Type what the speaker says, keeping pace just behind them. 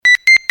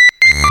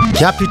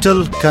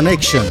Capital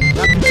Connection.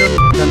 Capital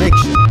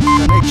Connection.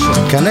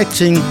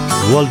 Connecting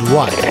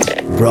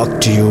worldwide.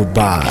 Brought to you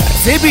by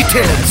JB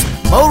Tailors.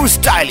 More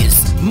stylish,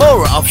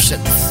 more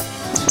options.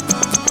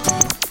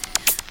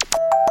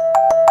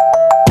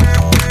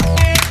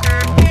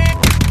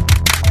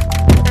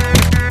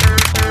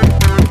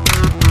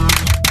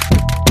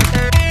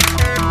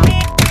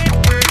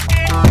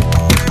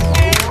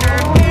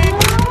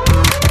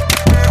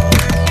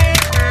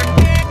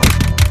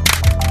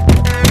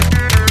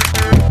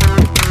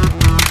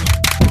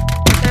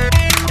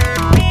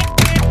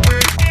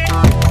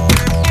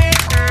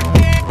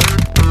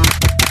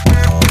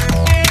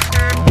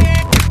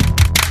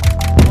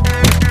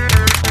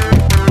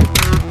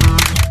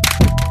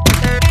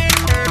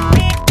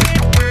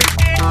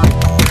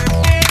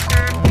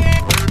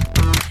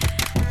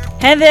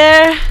 Hey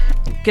there,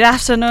 good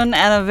afternoon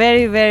and a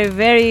very, very,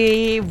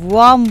 very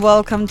warm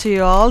welcome to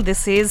you all.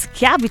 This is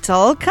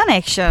Capital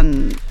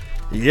Connection.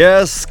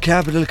 Yes,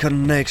 Capital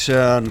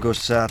Connection को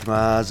साथमा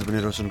आज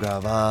पनि रोशनको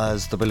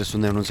आवाज तपाईले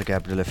सुन्दै हुनुहुन्छ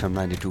capital FM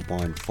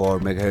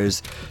 92.4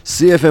 megahertz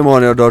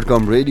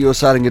cfmonair.com radio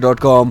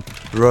सारङ्गी.com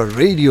र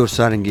radio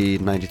सारङ्गी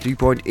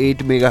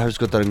 93.8 megahertz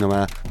को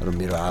तरङ्गमा र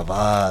मेरो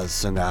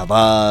आवाजसँग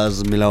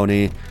आवाज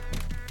मिलाउने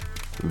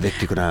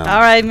व्यक्तिको नाम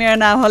Alright, मेरो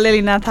नाम हो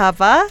लेलिना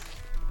थापा.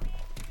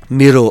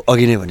 मेरो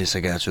अघि नै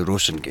भनिसकेको छु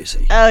रोशन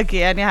केसी.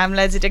 ओके, अनि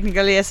हामीलाई चाहिँ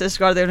टेक्निकली एसिस्ट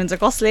गर्दै हुनुहुन्छ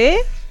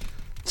कसले?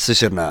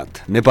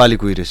 शिशिरनाथ, नेपाली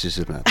कुइरे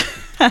शिशिरनाथ.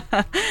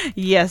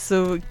 यस,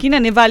 किन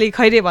नेपाली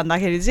खैरे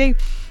भन्दाखेरि चाहिँ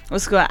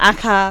उसको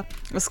आँखा,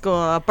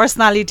 उसको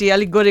पर्सनालिटी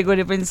अलिक गोरे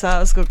गोरे पनि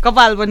छ, उसको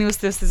कपाल पनि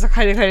उस्तै उस्तै छ,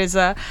 खैरे खैरे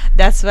छ.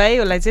 द्याट्स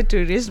वाइ उसलाई चाहिँ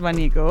टुरिस्ट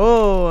भनिएको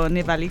हो,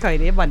 नेपाली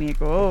खैरे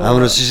भनिएको हो.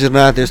 हाम्रो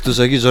शिशिरनाथ यस्तो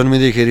छ कि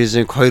जन्मिँदैखेरि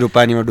चाहिँ खैरो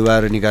पानीमा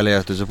डुबाएर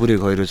निकाले जस्तो छ, पुरै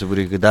खैरो छ,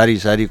 पुरै दारी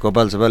सारी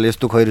कपाल सपाल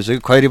यस्तो खैरो छ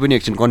कि खैरे पनि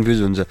एकछिन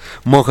कन्फ्युज हुन्छ,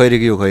 म खैरे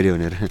कि यो खैरे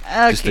भनेर.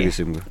 त्यस्तो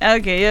किसिमको.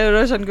 ओके, यो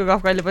रोशनको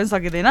गफ कहिले पनि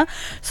सकिँदैन.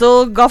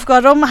 सो गफ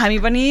गरौँ. हामी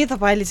पनि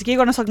तपाईँले चाहिँ के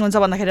गर्न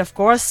सक्नुहुन्छ भन्दाखेरि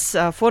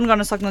अफकोर्स फोन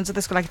गर्न सक्नुहुन्छ.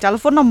 त्यसको लागि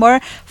टेलिफोन नम्बर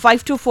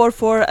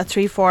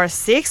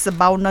 5244-346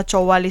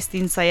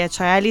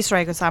 5244-346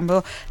 रहेको छ हाम्रो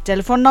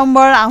टेलिफोन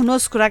नम्बर.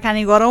 आउनुहोस्,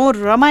 कुराकानी गरौँ,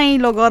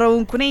 रमाइलो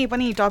गरौँ. कुनै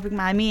पनि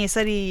टपिकमा हामी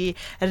यसरी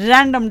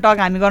ऱ्यान्डम टक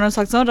हामी गर्न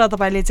सक्छौँ र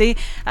तपाईँले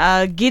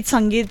चाहिँ गीत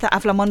सङ्गीत,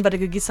 आफूलाई मन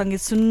परेको गीत सङ्गीत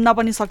सुन्न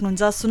पनि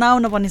सक्नुहुन्छ,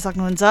 सुनाउन पनि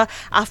सक्नुहुन्छ.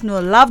 आफ्नो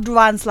लभड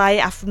वान्सलाई,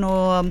 आफ्नो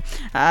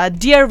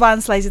डियर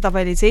वान्सलाई चाहिँ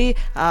तपाईँले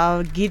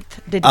चाहिँ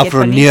गीत डेडिकेट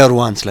आफ्नो नियर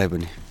वान्सलाई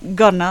पनि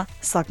गर्न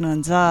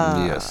सक्नुहुन्छ.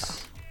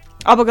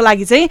 अबको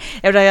लागि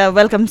चाहिँ एउटा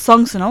वेलकम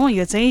सङ सुनौ.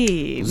 यो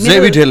चाहिँ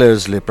जेबी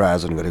टेलर्सले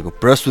प्रायोजन गरेको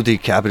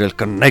प्रस्तुति क्यापिटल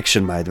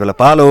कनेक्सनमा यति बेला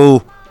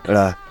पालो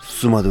एउटा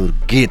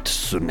सुमधुर गीत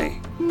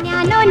सुन्ने.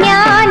 न्यानो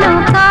न्यानो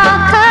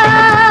काखा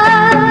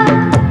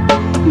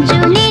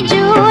जुनी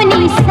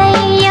जुनी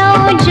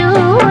सैयौ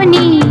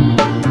जुनी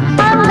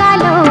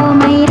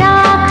अङ्गालोमै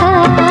राख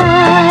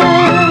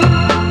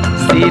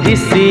सिरी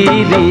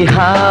सिरी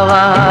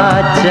हावा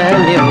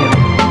चल्यो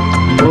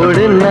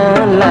उड्न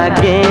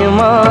लागे म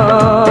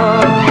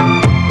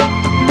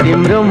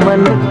तिम्रो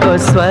मनको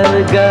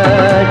स्वर्ग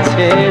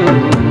छेउ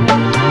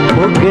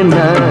पुग्न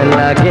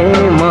लागे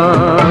म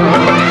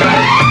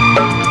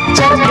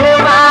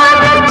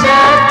चखबाट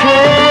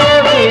चखे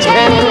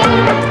बिझन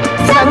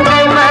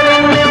सँगै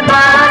मर्ने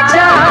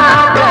बाचा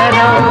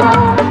गरौँ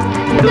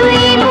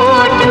दुई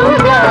मुटु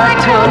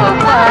गाँठो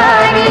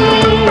पारी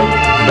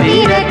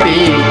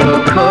विरतीको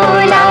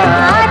खोला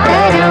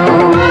तरौँ.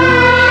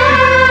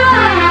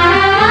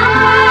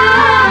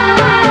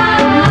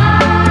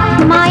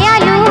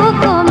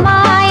 मायालुको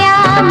माया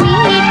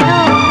मिठो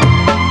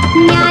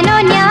न्यानो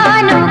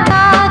न्यानो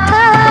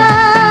काखा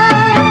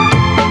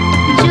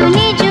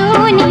जुनी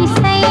जुनी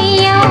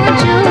सैयौ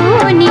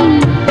जुनी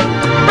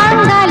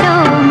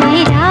अङ्गालोमै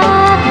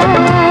राख.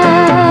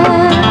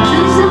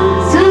 जुजु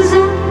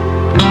जुजु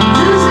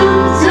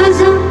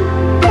जुजु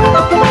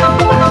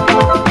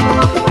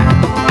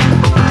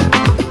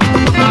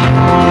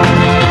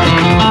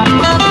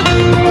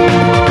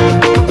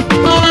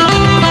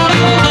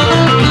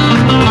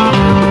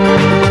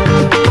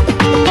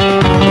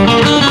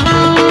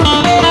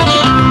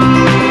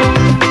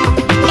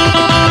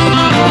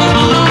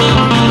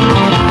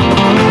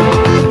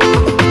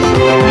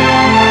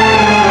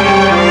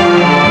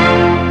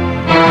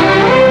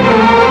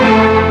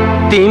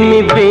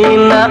तिमी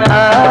बिना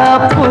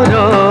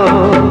आपुरो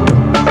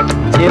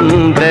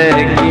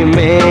जिन्दगी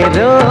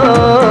मेरो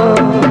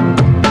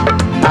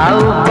आउ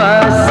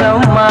बस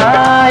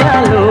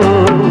मायालु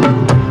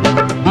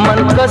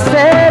मनको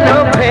सेरो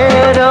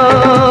फेरो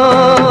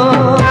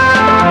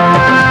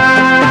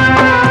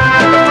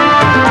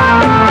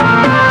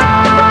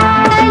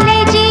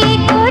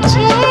कलेजीको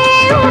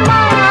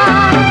छेउमा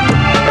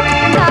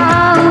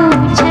गाउँ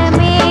छ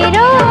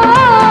मेरो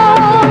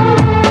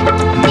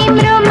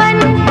तिम्रो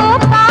मनको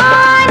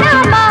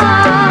पानामा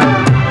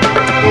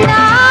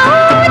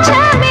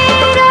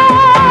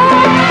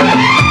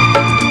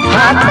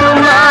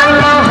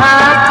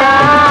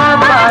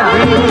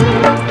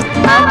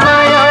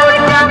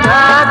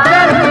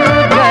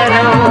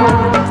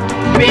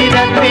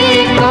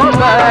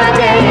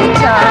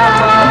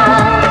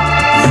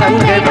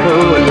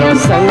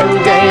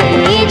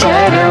सँगै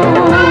झरौँ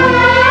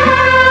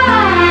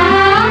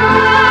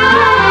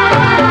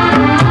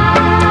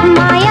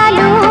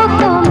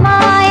मायालुको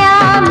माया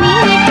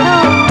मिठो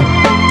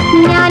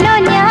न्यानो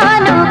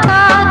न्यानो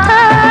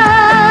काखा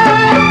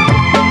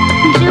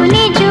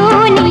जुनी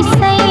जुनी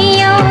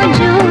सैयौँ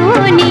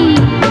जुनी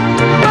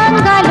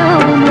अङ्गालो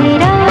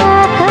मेरा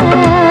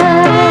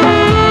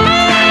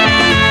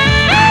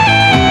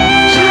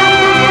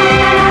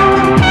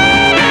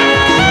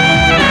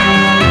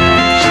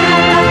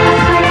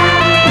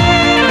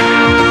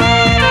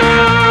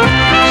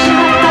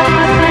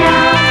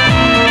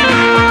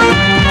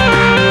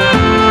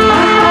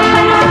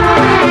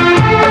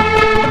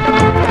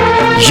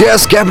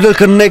यस क्यापिटल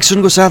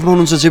कनेक्सनको साथमा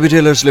हुनुहुन्छ जेबी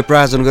टेलर्सले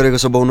प्रायोजन गरेको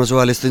छ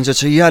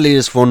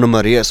 524446 फोन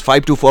नम्बर यस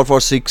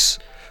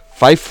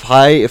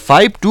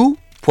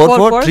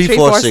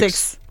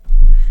 524465244346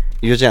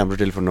 यो चाहिँ हाम्रो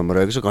टेलिफोन नम्बर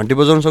रहेको छ घन्टी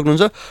बजाउन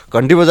सक्नुहुन्छ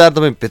घन्टी बजाएर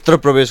तपाईँ भित्र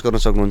प्रवेश गर्न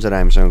सक्नुहुन्छ र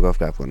हामीसँग गफ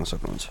गर्न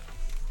सक्नुहुन्छ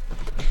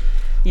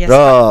र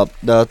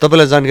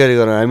तपाईँलाई जानकारी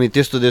गरौँ हामी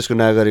त्यस्तो देशको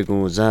नागरिक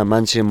हौँ जहाँ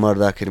मान्छे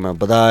मर्दाखेरिमा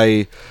बधाई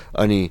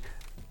अनि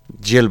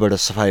जेलबाट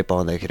सफाई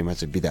पाउँदाखेरिमा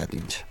चाहिँ बिदा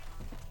दिन्छ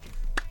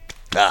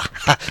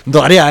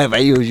दरै आयो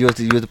भाइ यो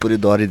त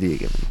पुरै दरै दियो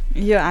क्या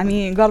यो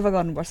हामी गर्व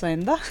गर्नुपर्छ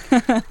हैन त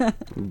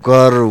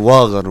गर्व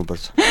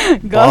गर्नुपर्छ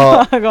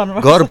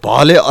गर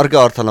भले अर्कै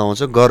अर्थ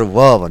लगाउँछ गर्व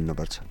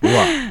भन्नुपर्छ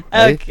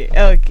ओके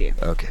ओके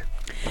ओके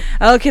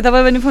ओके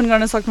तपाईँ पनि फोन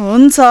गर्न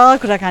सक्नुहुन्छ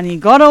कुराकानी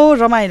गरौँ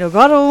रमाइलो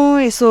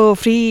गरौँ यसो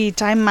फ्री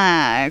टाइममा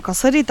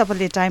कसरी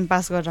तपाईँले टाइम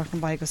पास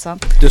गरिराख्नु भएको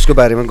छ त्यसको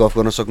बारेमा गफ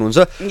गर्न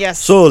सक्नुहुन्छ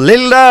Yes. सो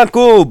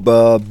लेल्डाको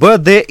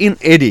बर्थडे इन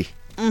एडी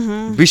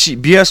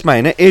बिएसमा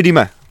होइन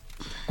एडीमा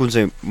कुन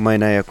चाहिँ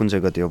महिना या कुन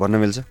चाहिँ गति हो भन्न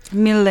मिल्छ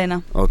मिल्दैन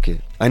ओके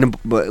होइन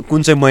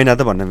कुन चाहिँ महिना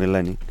त भन्न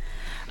मिल्ला नि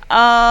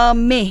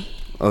मे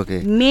ओके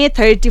मे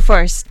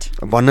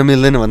 31st भन्न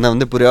मिल्दैन भन्दा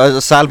भन्दै पुरै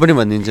साल पनि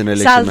भनिदिन्छु न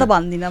साल त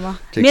भन्दिनँ म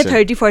मे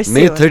 31st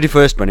मे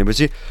 31st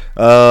भनेपछि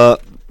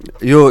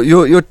यो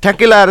यो यो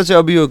ठ्याक्कै लाएर चाहिँ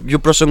अब यो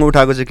प्रसङ्ग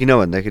उठाएको चाहिँ किन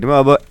भन्दाखेरिमा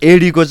अब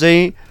एडीको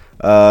चाहिँ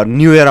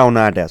न्यू इयर आउन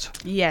आँटेको छ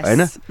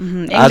होइन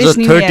आज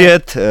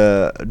 30th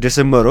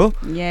डिसेम्बर हो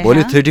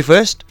भोलि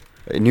 31st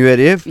न्यू इयर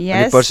इभ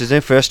अनि पर्सि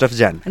चाहिँ 1st अफ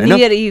जान न्यू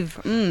इयर इभ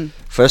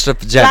 1st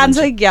अफ जान जान्छ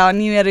क्या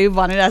न्यू इयर इभ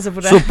भनिरहेछ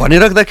पुरा सो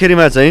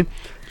भनिराख्दाखेरिमा चाहिँ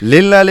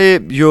लेल्लाले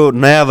यो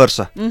नयाँ वर्ष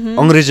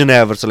अङ्ग्रेजी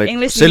नयाँ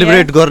वर्षलाई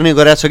सेलिब्रेट गर्ने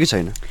गरेको छ कि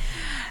छैन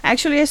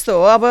एक्चुअली यस्तो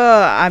हो अब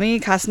हामी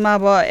खासमा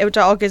अब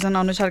एउटा ओकेजन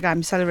अनुसारको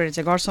हामी सेलिब्रेट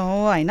चाहिँ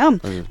गर्छौँ होइन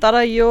तर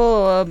यो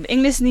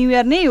इङ्ग्लिस न्यू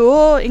इयर नै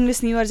हो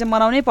इङ्ग्लिस न्यू इयर चाहिँ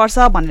मनाउनै पर्छ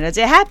भनेर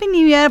चाहिँ ह्याप्पी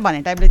न्यू इयर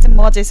भन्ने टाइपले चाहिँ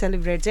म चाहिँ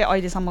सेलिब्रेट चाहिँ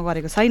अहिलेसम्म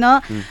गरेको छैन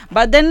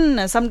बट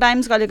देन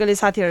समटाइम्स कहिले कहिले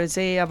साथीहरू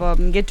चाहिँ अब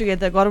गेट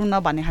टुगेदर गरौँ न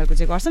भन्ने खालको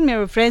चाहिँ गर्छन्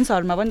मेरो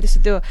फ्रेन्ड्सहरूमा पनि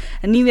त्यस्तो त्यो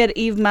न्यू इयर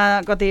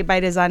इभमा कतै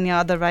बाहिर जाने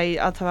अदरवाइज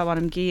अथवा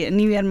भनौँ कि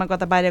न्यू इयरमा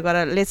कता बाहिर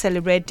गएर let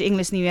celebrate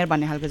English new year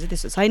भन्ने खालको चाहिँ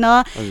त्यस्तो छैन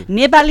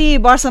नेपाली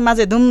वर्षमा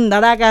चाहिँ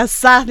धुमधडाका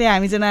साथले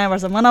हामी चाहिँ नयाँ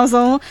वर्ष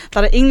मनाउँछौँ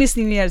तर इङ्ग्लिस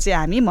न्यू इयर चाहिँ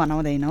हामी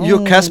मनाउँदैनौँ यो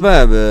खासमा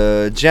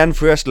जान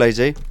फर्स्टलाई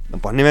चाहिँ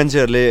भन्ने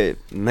मान्छेहरूले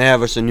नयाँ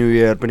वर्ष न्यू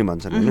इयर पनि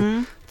भन्छन्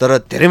होइन तर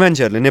धेरै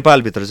मान्छेहरूले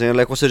नेपालभित्र चाहिँ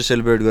यसलाई कसरी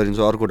सेलिब्रेट गरिन्छ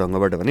अर्को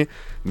ढङ्गबाट भने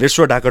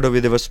विश्व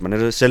ढाकाटोपी दिवस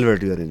भनेर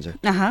सेलिब्रेट गरिन्छ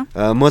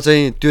म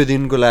चाहिँ त्यो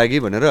दिनको लागि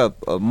भनेर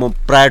म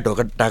प्राय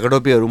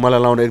ढाकाटोपीहरू मलाई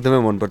लाउन एकदमै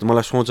मनपर्छ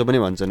मलाई सोच पनि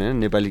भन्छन् होइन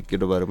नेपाली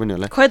केटो भएर पनि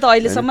होला खोइ त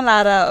अहिलेसम्म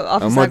लाएर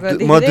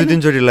म 2-3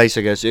 चोटि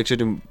लगाइसकेको छु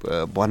एकचोटि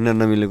भन्न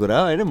नमिल्ने कुरा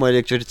हो होइन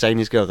मैले एकचोटि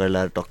चाइनिजकै अगाडि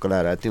लाएर टक्क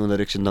लाएर आएको थिएँ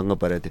उनीहरू एकछिन दङ्ग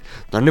परेको थियो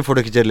झन्डै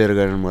फोटो खिचेर लिएर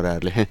गएर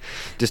मोराहरूले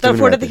त्यस्तो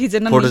फोटो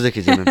चाहिँ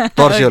खिचेन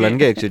तर्स्यो होला नि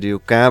क्या एकचोटि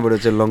यो कहाँबाट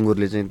चाहिँ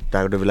लङ्गुरले चाहिँ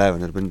ढाकाटोपी लगायो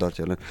भनेर पनि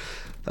तर्स्यो होला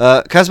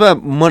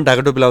खासमा म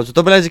ढाकाटोपी लाउँछु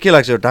तपाईँलाई चाहिँ के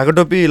लाग्छ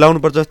ढाकाटोपी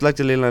लाउनुपर्छ जस्तो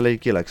लाग्छ लेल्नालाई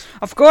के लाग्छ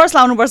अफकोर्स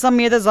लाउनुपर्छ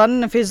मेरो त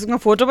झन् फेसबुकमा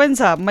फोटो पनि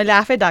छ मैले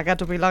आफै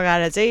ढाकाटोपी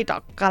लगाएर चाहिँ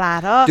टक्क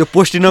लाएर त्यो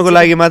पोस्टिनको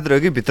लागि मात्र हो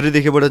कि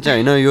भित्रैदेखिबाट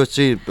चाहिँ होइन यो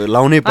चाहिँ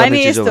लाउनै पर्ने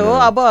चिज हो यस्तो हो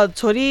अब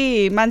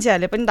छोरी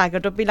मान्छेहरूले पनि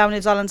ढाकाटोपी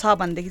लाउने चलन छ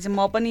भनेदेखि चाहिँ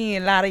म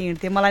पनि लाएर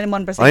हिँड्थेँ मलाई नि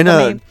मनपर्छ होइन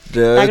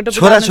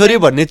छोराछोरी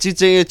भन्ने चिज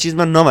चाहिँ यो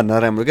चिजमा नभन्दा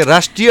राम्रो क्या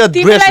राष्ट्रिय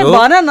ड्रेस हो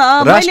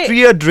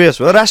राष्ट्रिय ड्रेस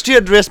हो राष्ट्रिय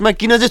ड्रेसमा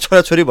किन चाहिँ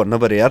छोराछोरी भन्नु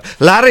पर्यो यार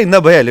लाएर हिँड्दा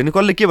भइहाल्यो नि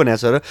कसले के भनेको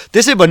छ र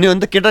त्यसै भन्ने हो नि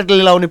त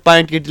केटाले लाउने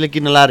प्यान्ट केटीले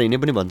किन लाएर हिँड्ने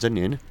पनि भन्छ नि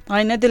होइन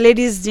होइन त्यो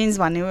लेडिज जिन्स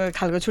भन्ने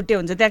खालको छुट्टै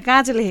हुन्छ त्यहाँ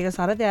कहाँ चाहिँ लेखेको छ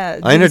र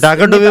त्यहाँ होइन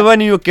ढाकाटोपीमा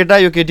नि यो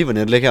केटा यो केटी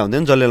भनेर लेखा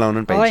हुँदैन जसले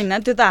लाउन पाइन्छ होइन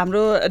त्यो त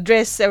हाम्रो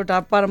ड्रेस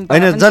एउटा परम्परा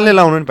होइन जसले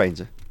लाउन पनि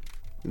पाइन्छ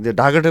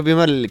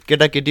ढाकाटोपीमा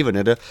केटाकेटी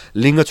भनेर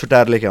लिङ्ग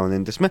छुट्टाएर लेखा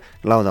हुँदैन त्यसमा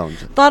लाउँदा हुन्छ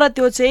तर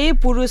त्यो चाहिँ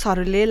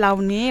पुरुषहरूले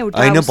लाउने एउटा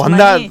होइन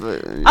भन्दा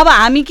अब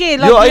हामी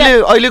के यो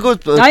अहिलेको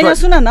होइन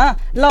सुन न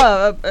ल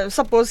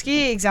सपोज कि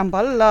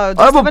एक्जाम्पल ल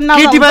अब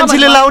केटी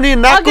मान्छेले लाउने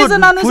नाकको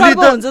फुली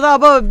त हुन्छ त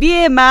अब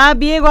बिहे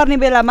गर्ने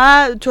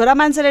बेलामा छोरा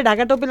मान्छेले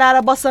ढाकाटोपी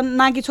लाएर बस्छन्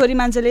न कि छोरी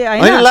मान्छेले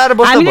होइन लाएर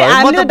बस्नु भयो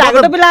हामी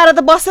ढाकाटोपी लाएर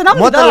त बस्दैनौँ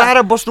म त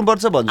लाएर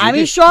बस्नुपर्छ भन्छु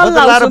हामी सल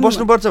लाएर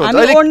बस्नुपर्छ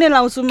भन्छु हामी ओड्ने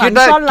लाउँछौँ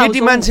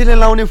केटी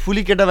मान्छेले लाउने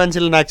फुली केटा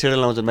मान्छेले नाक छेडेर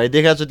लाउँछन् भाइ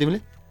देखाएको छौ तिमीले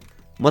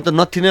म त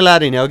नथी नै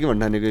लाएर हिँड्यो कि भन्ने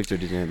ठानेको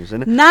एकचोटि चाहिँ हेर्नुहोस्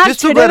होइन नाक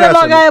छेडेर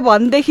लगायो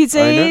भनेदेखि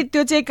चाहिँ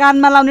त्यो चाहिँ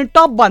कानमा लाउने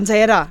टप भन्छ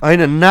हेर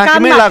होइन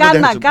नाकमै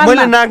लगाएको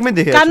मैले नाकमै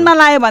देखेँ कानमा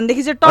लायो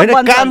भनेदेखि चाहिँ टप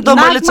भन्छ कान त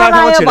मैले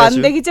चाखामा छेडेको छु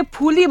भनेदेखि चाहिँ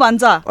फुली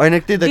भन्छ होइन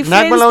त्यही त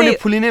नाकमा लाउने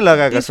फुली नै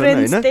लगाएका छन्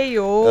होइन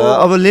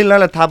अब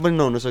लिलालाई थाहा पनि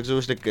नहुन सक्छ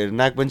उसले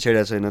नाक पनि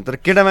छेडेको छैन तर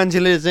केटा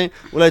मान्छेले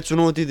चाहिँ उसलाई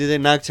चुनौती दिँदै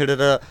नाक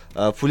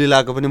छेडेर फुली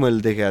लगाएको पनि मैले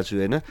देखेको छु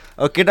होइन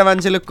अब केटा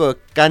मान्छेले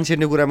कान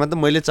छेड्ने कुरामा त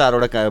मैले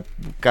 4वटा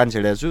कान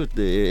छेडेको छु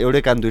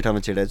एउटै कान 2 ठाउँमा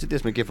छेडेको छु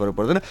त्यसमा के फरक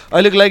पर्दैन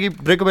अहिलेको लागि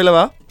ब्रेकको बेला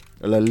भयो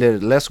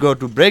let's go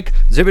to break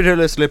JB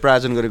टेलर्सले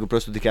प्रायोजन गरेको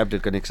प्रस्तुति क्यापिटल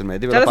कनेक्सनमा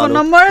यति बेला telephone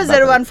number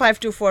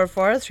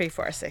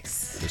 0152444346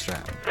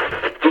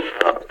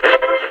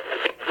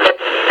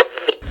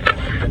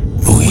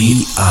 We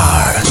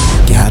are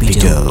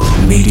Capital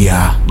Media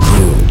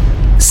Group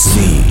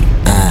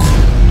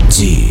CMG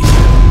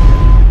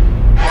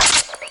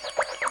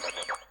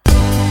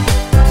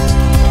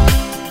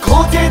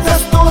खोजे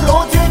जस्तो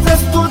रोजे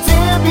जस्तो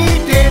जेबी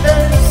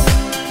टेलर्स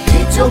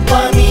हिजो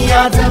पनि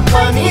आज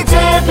पनि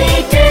जेबी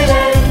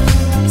टेलर्स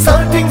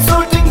सर्टिङ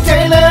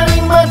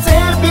टेलरिङमा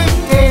जेबी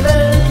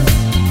टेलर्स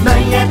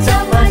नयाँ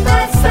जमाना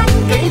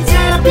सँगै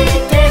जेबी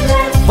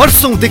टेलर्स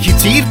वर्षौंदेखि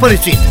चिर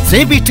परिचित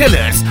जेबी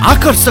टेलर्स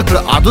आकर्षक र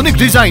आधुनिक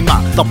डिजाइनमा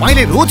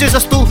तपाईले रोजे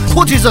जस्तो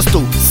खोजे जस्तो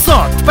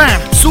सर्ट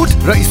प्यान्ट सुट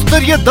र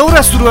स्तरीय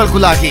दौरा सुरुवालको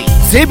लागि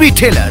JB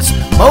Tailors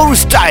more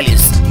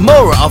stylish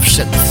more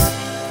options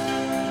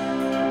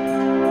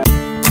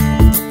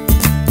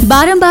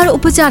बारम्बार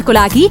उपचारको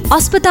लागि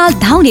अस्पताल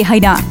धाउने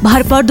होइन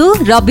भरपर्दो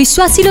र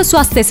विश्वासिलो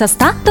स्वास्थ्य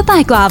संस्था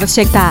तपाईको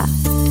आवश्यकता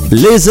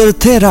लेजर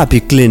थेरापी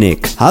क्लिनिक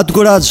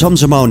हातगोडा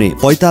झमझमाउने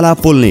पैताला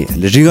पोल्ने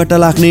रिगटा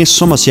लाग्ने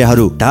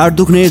समस्याहरू ढाड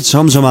दुख्ने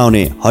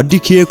झमझमाउने हड्डी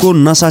खिएको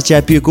नसा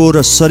च्यापिएको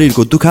र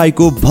शरीरको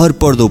दुखाइको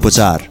भरपर्दो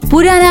उपचार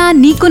पुराना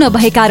निको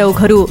नभएका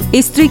रोगहरू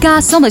स्त्रीका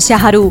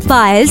समस्याहरू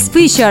पाइल्स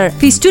फिशर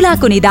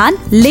फिस्टुलाको निदान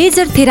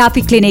लेजर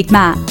थेरापी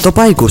क्लिनिकमा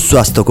तपाईको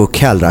स्वास्थ्यको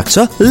ख्याल राख्छ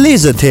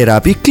लेजर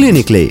थेरापी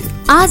क्लिनिकले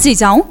आजै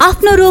जाउँ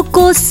आफ्नो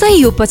रोगको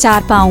सही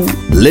उपचार पाऊ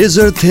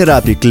laser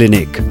therapy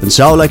clinic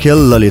Jawalakhel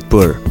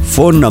Lalitpur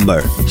phone number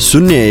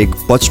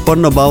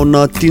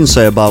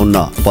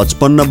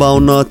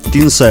 015552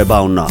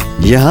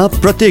 352 यहाँ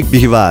प्रत्येक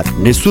बिहीबार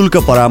निशुल्क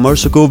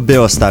परामर्शको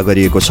व्यवस्था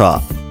गरिएको छ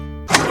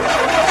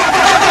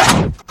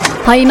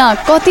होइन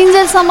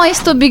कतिन्जेलसम्म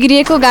यस्तो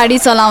बिग्रिएको गाडी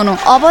चलाउनु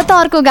अब त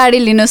अर्को गाडी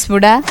लिनुहोस्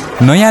बुढा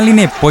नयाँ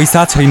लिने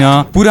पैसा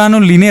छैन पुरानो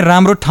लिने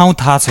राम्रो ठाउँ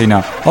थाहा छैन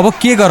अब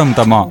के गरौँ त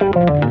म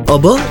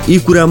अब यी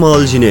कुरामा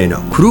अल्झिने होइन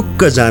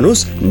खुरुक्क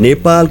जानुस्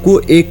नेपालको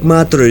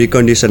एकमात्र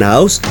रिकन्डिसन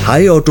हाउस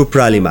हाई अटो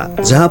प्रालीमा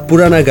जहाँ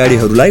पुराना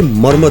गाडीहरूलाई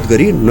मर्मत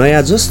गरी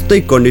नयाँ जस्तै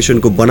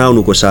कन्डिसनको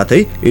बनाउनुको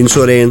साथै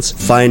इन्स्योरेन्स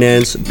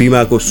फाइनान्स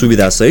बिमाको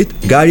सुविधा सहित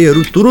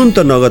गाडीहरू तुरुन्त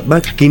नगदमा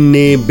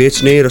किन्ने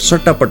बेच्ने र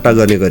सट्टापट्टा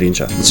गर्ने गरिन्छ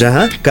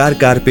जहाँ car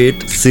carpet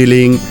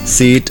ceiling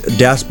seat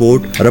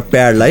dashboard र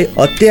प्याडलाई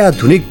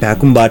अत्याधुनिक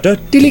भ्याकुमबाट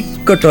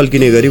टिलिक्क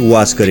टल्किने गरी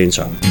वास गरिन्छ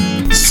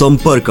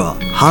सम्पर्क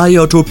हाई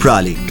अटो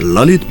प्राली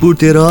ललितपुर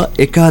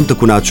 13 एकान्त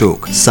कुना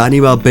चोक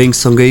सानिमा बैंक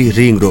सँगै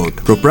ring road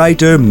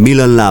proprietor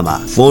Milan Lama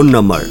phone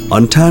number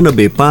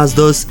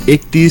 9851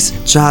 31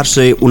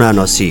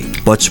 479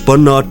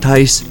 55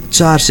 28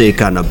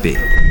 491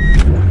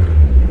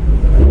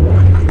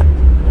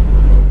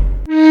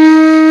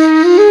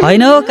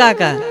 होइन हो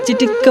काका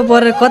चिटिक्क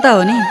परेर कता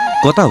हो नि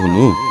कता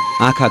हुनु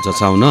आँखा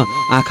जचाउन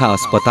आँखा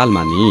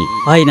अस्पतालमा नि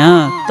होइन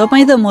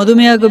तपाईँ त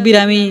मधुमेहको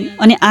बिरामी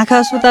अनि आँखा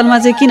अस्पतालमा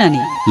चाहिँ किन नि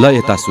ल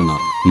यता सुन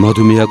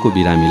मधुमेहको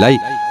बिरामीलाई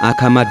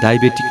आँखामा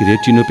डायबेटिक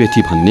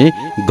रेटिनोपेथी भन्ने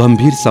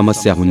गम्भीर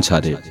समस्या हुन्छ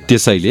अरे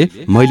त्यसैले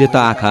मैले त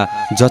आँखा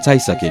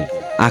जचाइसके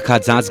आँखा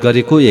जाँच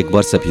गरेको 1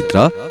 वर्षभित्र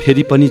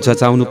फेरि पनि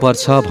जचाउनु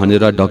पर्छ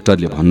भनेर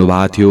डाक्टरले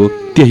भन्नुभएको थियो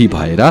त्यही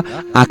भएर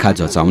आँखा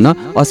जचाउन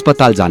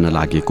अस्पताल जान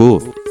लागेको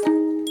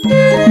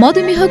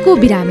मधुमेहको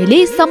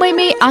बिरामीले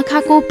समयमै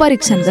आँखाको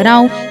परीक्षण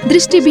गराऊ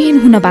दृष्टिविहीन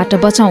हुनबाट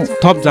बचाऊ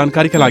थप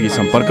जानकारीका लागि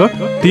सम्पर्क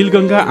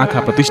तिलगंगा आँखा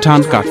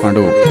प्रतिष्ठान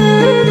काठमाडौँ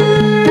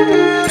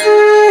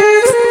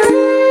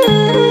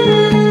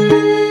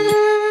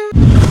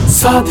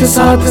साथ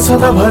साथ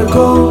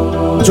सदाभरको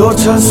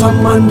जोड्छ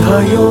सम्बन्ध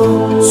यो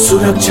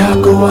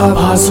सुरक्षाको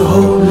आभास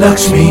हो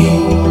लक्ष्मी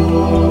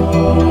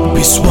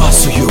विश्वास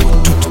यो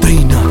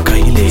टुट्दैन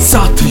कहिले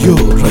साथ यो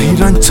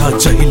रहिरहन्छ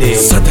जहिले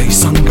सधैँ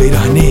सँगै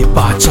रहने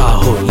बाचा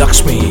हो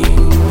लक्ष्मी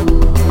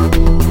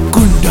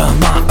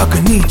कुण्डमा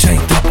अग्नि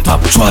चाहिँ थप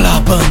थप ज्वाला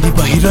पनि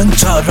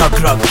बहिरहन्छ रग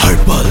रग हर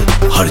पल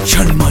हर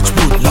क्षण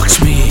मजबुत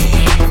लक्ष्मी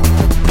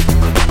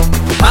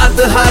हात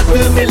हात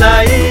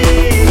मिलाई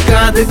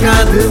काँध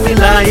काँध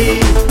मिलाई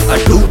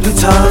अटुट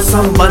छ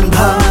सम्बन्ध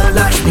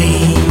लक्ष्मी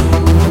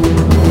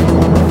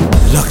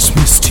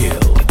लक्ष्मी स्टिल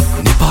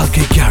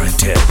नेपालकै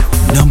ग्यारेन्टेड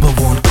नम्बर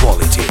 1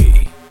 क्वालिटी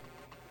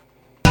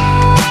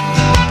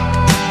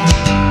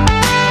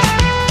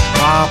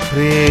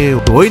बाफ्रे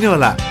होइन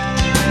होला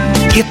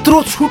यत्रो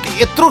छुट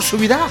यत्रो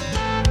सुविधा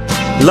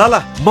ल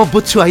म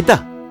बुझ्छु है त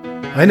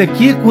होइन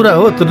के कुरा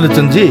हो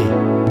त्रिलोचनजी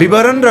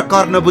विवरण र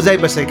कर नबुझाइ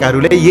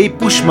बसेकाहरूले यही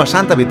पुष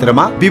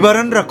मसान्तभित्रमा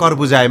विवरण र कर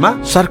बुझाएमा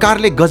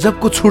सरकारले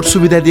गजबको छुट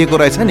सुविधा दिएको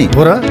रहेछ नि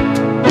हो र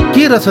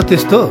के रहेछ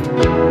त्यस्तो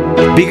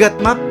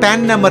विगतमा प्यान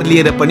नम्बर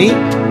लिएर पनि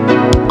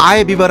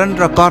आय विवरण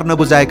र कर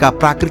नबुझाएका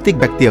प्राकृतिक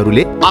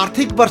व्यक्तिहरूले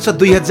आर्थिक वर्ष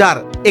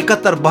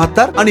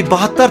 2071-72 अनि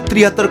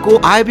 72-73 को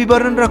आय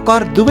विवरण र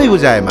कर दुवै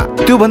बुझाएमा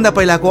त्यो भन्दा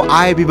पहिलाको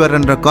आय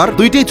विवरण र कर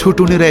दुईटै छुट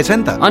हुने रहेछ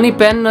नि त। अनि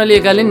प्यान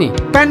नलिएकाले नि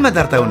प्यानमा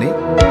दर्ता हुने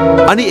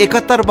अनि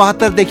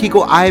 71-72 देखिको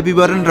आय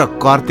विवरण र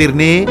कर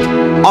तिर्ने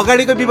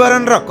अगाडिको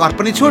विवरण र कर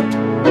पनि छुट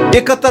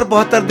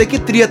 71-72 देखि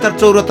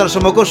 73-74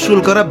 सम्मको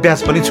शुल्क र ब्याज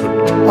पनि छुट।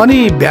 अनि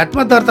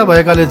भ्याटमा दर्ता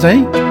भएकाले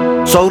चाहिँ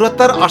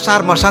 74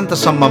 असार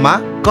मसान्तसम्ममा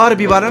कर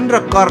विवरण र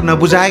कर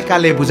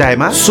नबुझाएकाले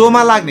बुझाएमा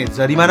सोमा लाग्ने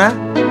जरिमाना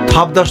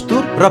थप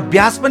दस्तुर र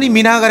ब्याज पनि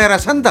मिना गरेर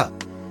छ नि त।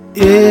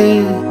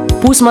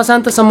 पुस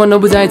मसान्तसम्म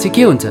नबुझाए चाहिँ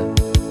के हुन्छ?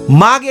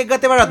 माघ 1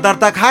 गतेबाट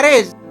दर्ता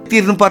खारेज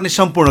तिर्नुपर्ने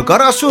सम्पूर्ण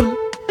कर असुल।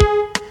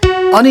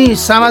 अनि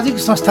सामाजिक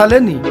संस्थाले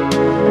नि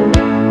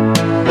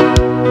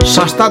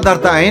संस्था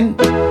दर्ता ऐन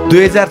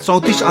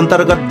 2034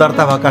 अन्तर्गत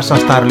दर्ता भएका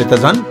संस्थाहरूले त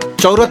झन्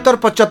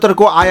 74-75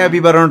 को आय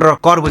विवरण र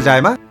कर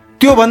बुझाएमा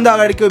त्यो भन्दा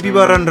अगाडिको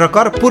विवरण र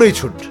कर पुरै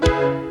छुट।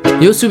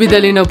 यो सुविधा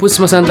लिन पुस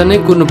मसान्त नै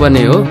कुर्नु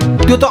पर्ने हो?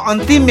 त्यो त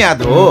अन्तिम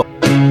म्याद हो,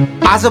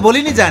 आज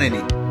भोलि नै जाने नि,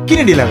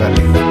 किन ढिला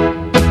गर्ने?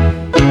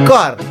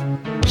 कर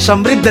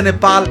समृद्ध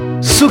नेपाल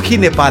सुखी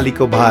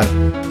नेपालीको भार।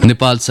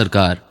 नेपाल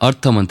सरकार,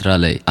 अर्थ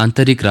मन्त्रालय,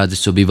 आन्तरिक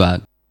राजस्व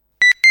विभाग।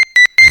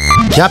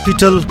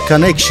 Capital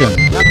Connection.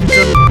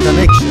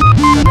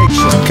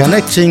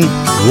 Connecting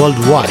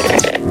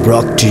worldwide.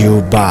 Brought to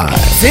you by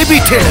JB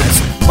Tailors.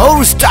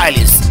 More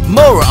stylish,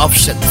 more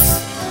options.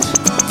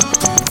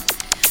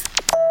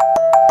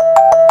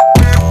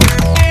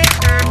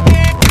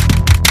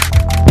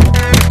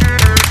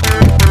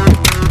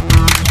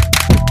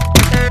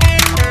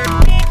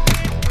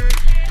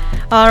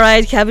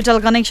 All right, capital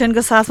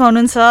कनेक्सनको साथमा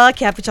हुनुहुन्छ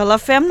क्यापिटल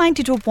FM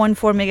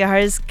 92.4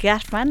 मेगाहर्ज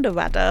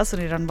काठमाडौँबाट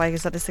सुनिरहनु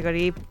भएको छ। त्यसै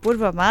गरी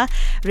पूर्वमा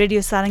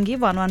रेडियो सारङ्गी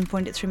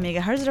 101.3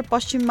 मेगाहर्ज र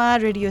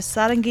पश्चिममा रेडियो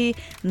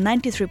सारङ्गी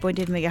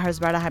 93.8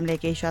 मेगाहर्जबाट हामीले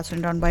केही साथ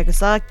सुनिरहनु भएको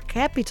छ।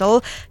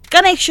 क्यापिटल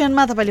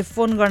कनेक्सनमा तपाईँले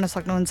फोन गर्न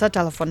सक्नुहुन्छ।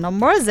 Telephone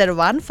number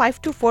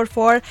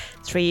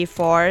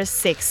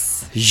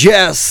 0152443446।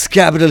 Yes,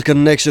 Capital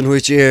Connection,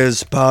 which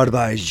is powered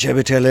by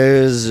JB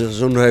Tailors.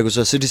 सुनिरहेको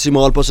छ सिटिसी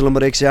मल पसल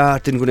नम्बर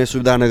 108 तिनकुने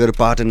सुविधानगर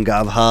पाटन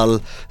गाभाल,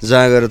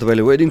 जहाँ गएर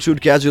तपाईँले वेडिङ सुट,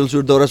 क्याजुअल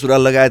सुट, दौरा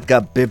सुरुवाल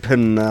लगायतका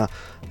विभिन्न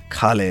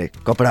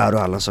खाले कपडाहरू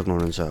हाल्न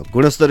सक्नुहुन्छ।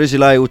 गुणस्तरीय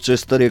सिलाइ, उच्च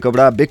स्तरीय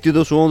कपडा,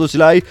 व्यक्तित्व सुहाउँदो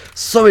सिलाइ,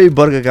 सबै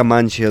वर्गका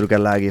मान्छेहरूका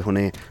लागि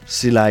हुने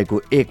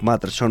सिलाइको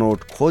एकमात्र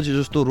छनौट, खोजे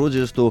जस्तो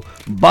रोजे जस्तो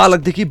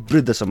बालकदेखि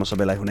वृद्धसम्म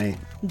सबैलाई हुने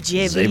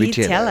JB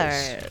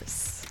Tailors।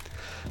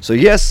 सो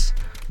यस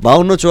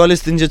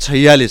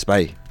 5244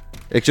 भाइ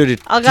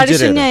एकचोटि अगाडि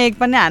 01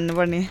 पनि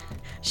हान्नुपर्ने,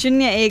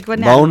 01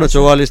 पनि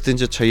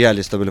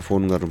 5244 तपाईँले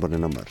फोन गर्नुपर्ने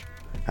नम्बर,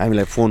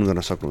 हामीलाई फोन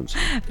गर्न सक्नुहुन्छ।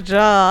 र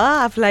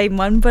आफूलाई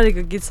मन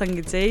परेको गीत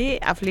सङ्गीत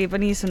चाहिँ आफूले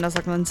पनि सुन्न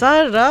सक्नुहुन्छ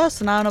र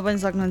सुनाउन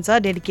पनि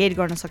सक्नुहुन्छ, डेडिकेट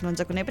गर्न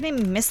सक्नुहुन्छ, कुनै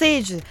पनि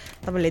मेसेज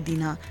तपाईँले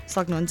दिन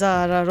सक्नुहुन्छ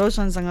र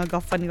रोशनसँग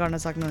गफ पनि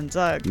गर्न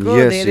सक्नुहुन्छ।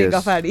 धेरै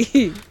गफाडी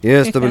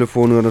यस तपाईँले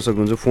फोन गर्न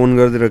सक्नुहुन्छ।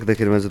 फोन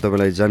गरिदिराख्दाखेरिमा चाहिँ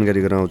तपाईँलाई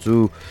जानकारी गराउँछु,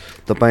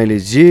 तपाईँले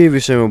जे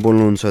विषयमा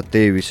बोल्नुहुन्छ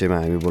त्यही विषयमा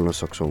हामी बोल्न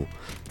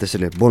सक्छौँ।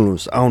 त्यसैले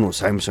बोल्नुहोस्,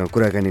 आउनुहोस्, हामीसँग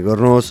कुराकानी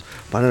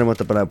गर्नुहोस् भनेर म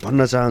तपाईँलाई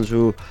भन्न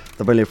चाहन्छु।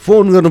 तपाईँले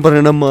फोन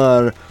गर्नुपर्ने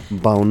नम्बर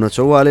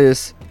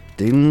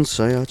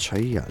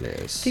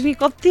 5244-346। तिमी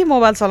कति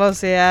मोबाइल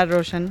चलाउँछ यार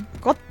रोशन?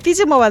 कति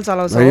चाहिँ मोबाइल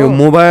चलाउँछ? यो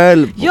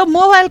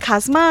मोबाइल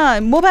खासमा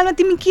मोबाइलमा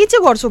तिमी के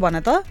चाहिँ गर्छौ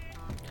भन त?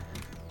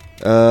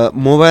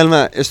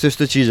 मोबाइलमा यस्तो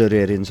यस्तो चिजहरू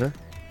हेरिन्छ,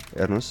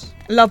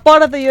 हेर्नुहोस्। ल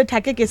पढ त, यो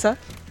ठ्याक्कै के छ?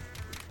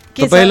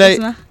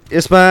 तपाईँलाई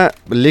यसमा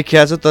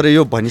लेखिया छ, तर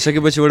यो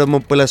भनिसकेपछिबाट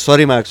म पहिला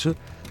सरी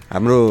माग्छु।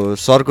 हाम्रो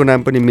सरको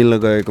नाम पनि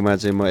मिल्न गएकोमा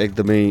चाहिँ म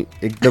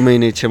एकदमै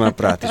नै क्षमा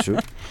प्रार्थी छु।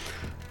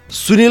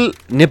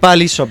 सुनिल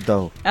नेपाली शब्द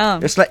हो,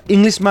 यसलाई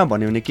इङ्ग्लिसमा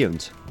भन्यो भने के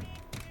हुन्छ?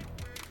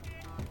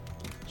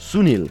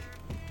 सुनिल,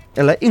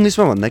 यसलाई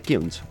इङ्ग्लिसमा भन्दा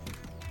के हुन्छ?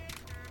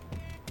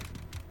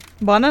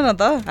 भन न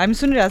त, हामी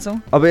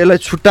सुनिरहेछौँ। अब यसलाई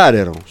छुट्टाएर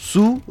हेरौँ,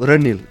 सु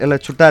र निल, यसलाई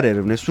छुट्टाएर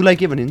हेऱ्यौँ भने सुलाई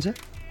के भनिन्छ?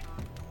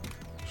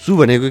 सु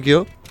भनेको के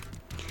हो?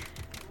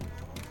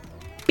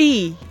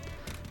 पी।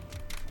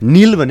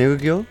 निल भनेको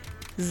के हो?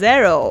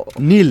 जेरो।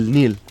 निल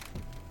निल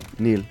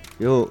निल,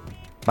 यो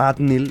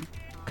भात निल,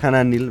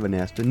 खाना निल भने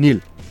जस्तो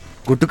निल,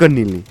 घुटुक्क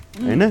निल नि,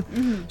 होइन?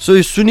 सो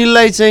यो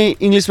सुनिललाई चाहिँ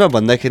इङ्ग्लिसमा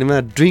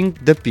भन्दाखेरिमा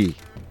ड्रिङ्क द पी,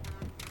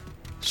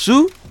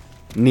 सु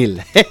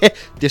निल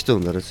त्यस्तो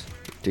हुँदो रहेछ।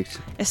 ठिक छ,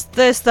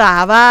 यस्तो यस्तो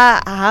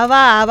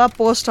हावा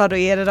पोस्टहरू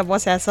हेरेर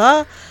बसेको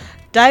छ,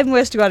 टाइम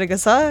वेस्ट गरेको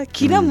छ।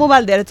 किन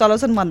मोबाइल धेरै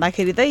चलाउँछन्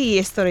भन्दाखेरि त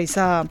यस्तो रहेछ।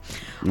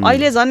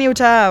 अहिले झन्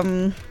एउटा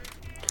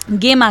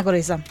गेम आएको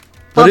रहेछ,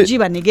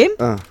 PUBG भन्ने गेम।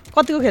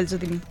 कतिको खेल्छौ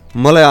तिमी?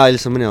 मलाई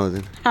अहिलेसम्म नि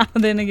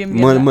आउँदैन गेम।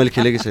 मैले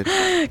खेलेकै छैन।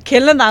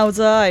 खेल्न त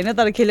आउँछ होइन,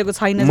 तर खेलेको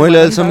छैन। मैले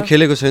अहिलेसम्म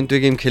खेलेको छैन,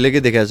 त्यो गेम खेलेकै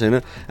देखाएको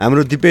छैन।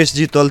 हाम्रो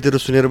दिपेशजी तलतिर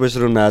सुनेर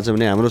बसिरहनु भएको छ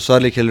भने हाम्रो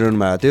सरले खेलिरहनु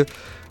भएको थियो,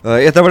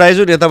 यताबाट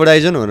आइज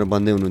भनेर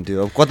भन्दै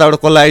हुनुहुन्थ्यो। अब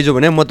कताबाट कसलाई आइज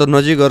भने म त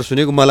नजिक गएर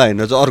सुनेको, मलाई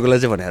होइन चाहिँ अर्कोलाई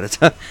चाहिँ भनेर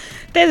छ।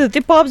 त्यही त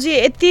त्यो पब्जी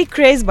यति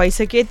क्रेज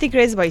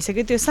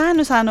भइसक्यो त्यो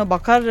सानो सानो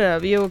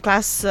भर्खर यो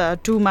क्लास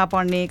 2 मा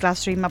पढ्ने क्लास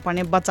 3 मा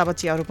पढ्ने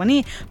बच्चाहरू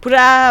पनि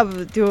पुरा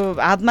त्यो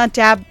हातमा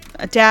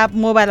ट्याब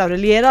मोबाइलहरू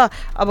लिएर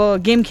अब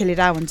गेम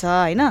खेलेर हुन्छ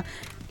हैन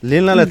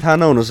लेनालाई थाहा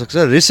नहुन सक्छ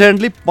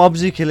रिसेन्टली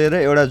पब्जी खेलेर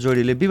एउटा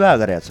जोडीले विवाह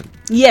गरेका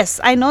छन् yes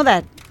I know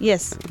that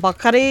yes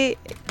भर्खरै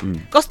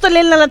कस्तो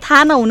लेनालाई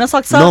थाहा नहुन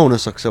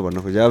सक्छ भन्न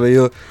खोजे अब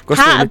यो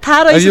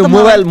कस्तो यो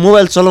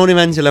मोबाइल चलाउने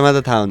मान्छेलाई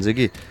मात्र थाहा हुन्छ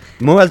कि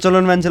मोबाइल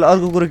चलाउने मान्छेलाई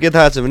अर्को कुरो के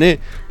थाहा छ भने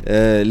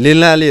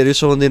लेनाले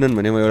रिसाउँदैनन्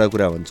भने म एउटा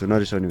कुरा भन्छु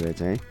नरिसाउने भए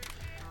चाहिँ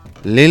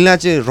लेना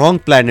चाहिँ रङ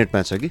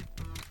प्लानेटमा छ कि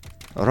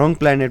रङ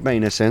प्लानेटमा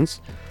इन अ सेन्स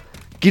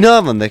किन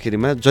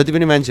भन्दाखेरिमा जति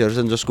पनि मान्छेहरू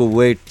छन् जसको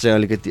वेट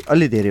चाहिँ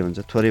अलि धेरै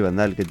हुन्छ थोरै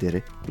भन्दा अलिकति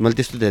धेरै मैले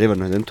त्यस्तो धेरै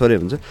भन्नु खोजेँ थोरै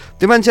हुन्छ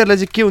त्यो मान्छेहरूलाई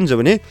चाहिँ के हुन्छ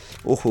भने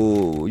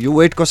ओहो यो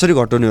वेट कसरी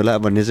घटाउने होला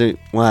भन्ने चाहिँ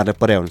उहाँहरूलाई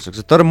पर्या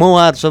हुनसक्छ तर म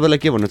उहाँहरू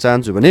सबैलाई के भन्न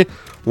चाहन्छु भने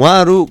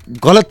उहाँहरू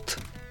गलत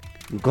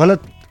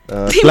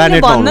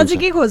प्लानेटमा हुनुहुन्छ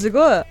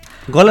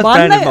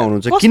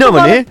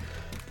किनभने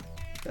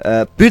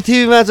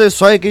पृथ्वीमा चाहिँ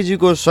 100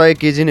 केजीको 100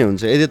 केजी नै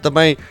हुन्छ यदि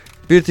तपाईँ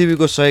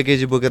पृथ्वीको 100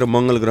 केजी बोकेर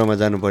मङ्गल ग्रहमा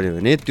जानु पर्यो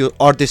भने त्यो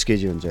 38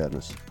 केजी हुन्छ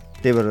हेर्नुहोस्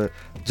त्यही भएर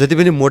जति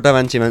पनि मोटा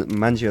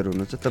मान्छेहरू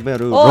हुनुहुन्छ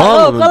तपाईँहरू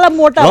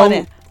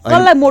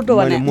कसलाई मोटो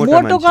भने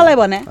मोटो कसलाई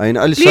भने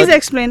प्लिज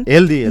एक्सप्लेन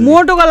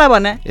मोटो कसलाई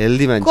भने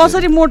हेल्दी मान्छे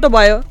कसरी मोटो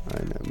भयो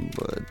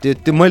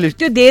त्यो मैले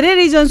त्यो धेरै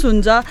रिजन्स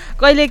हुन्छ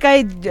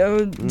कहिलेकाहीँ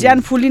ज्यान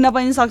फुलिन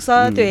पनि सक्छ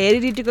त्यो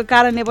हेरिडिटीको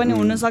कारणले पनि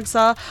हुन सक्छ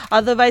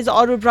अदरवाइज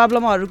अरू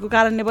प्रब्लमहरूको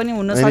कारणले पनि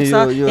हुन सक्छ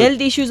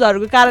हेल्थ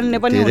इस्युजहरूको कारणले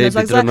पनि हुन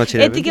सक्छ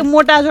यतिकै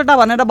मोटासोटा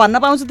भनेर भन्न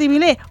पाउँछ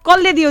तिमीले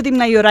कसले दियो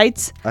तिमीलाई यो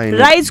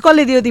राइट्स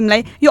कसले दियो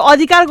तिमीलाई यो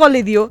अधिकार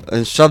कसले दियो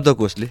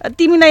शब्दकोशले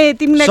तिमीलाई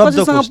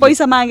कसैसँग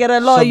पैसा मागेर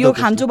ल यो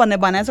खान्छु भन्ने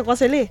भनेछ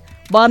कसैले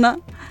भन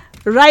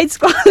राइट्स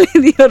कसले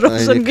दियो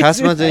रोशन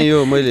खासमा चाहिँ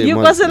यो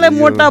कसैलाई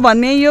मोटा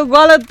भन्ने यो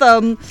गलत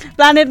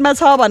प्लानेटमा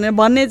छ भनेर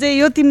भन्ने चाहिँ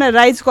यो तिमीलाई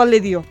राइट्स कसले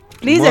दियो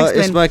प्लिज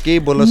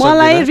एक्सप्लेन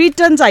मलाई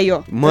रिटर्न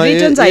चाहियो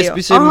यस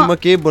विषयमा म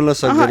केही बोल्न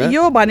सक्दिन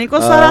यो भनेको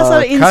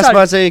सरासर इन्सल्ट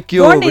खासमा चाहिँ के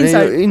हो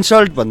भने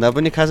इन्सल्ट भन्दा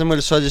पनि खासमा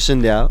मैले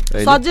सजेसन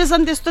दिए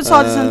सजेसन त्यस्तो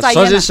सजेसन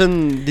चाहिएन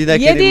सजेसन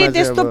दिँदाखेरि यदि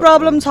त्यस्तो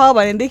प्रब्लम छ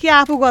भने देखि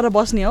आफू गएर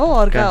बस्ने हो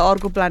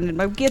अर्को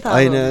प्लानेटमा के थाहा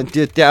हैन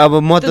त्यो त्यहाँ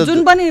अब म त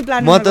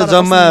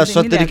जम्मा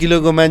 70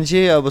 किलोको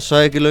मान्छे अब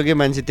 100 किलोकै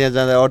मान्छे त्यहाँ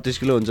जाँदा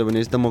 38 किलो हुन्छ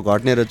भने त म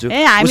घट्ने रहेछु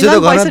उसले त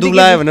घरमा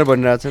दुब्लायो भनेर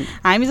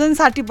भनिरहेछन् हामी चाहिँ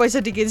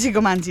 60-65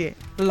 केजीको मान्छे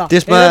ल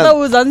त्यसमा त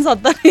उ झन्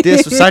 70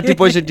 त्यस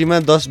 60-65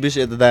 मा 10-20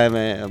 यता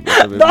दायामा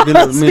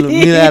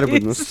मिलाएर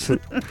भन्नुहोस्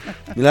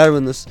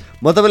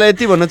म तपाईँलाई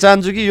यति भन्न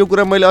चाहन्छु कि यो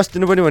कुरा मैले अस्ति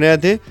नै पनि भनेको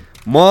थिएँ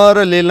म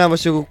र लेलना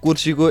बसेको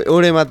कुर्सीको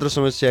एउटै मात्र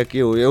समस्या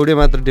के हो एउटै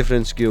मात्र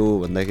डिफरेन्स के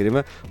हो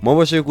भन्दाखेरिमा म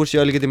बसेको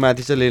कुर्सी अलिकति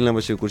माथि छ लेलना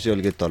बसेको कुर्सी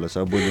अलिकति तल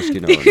छ बुझ्नुहोस्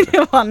किन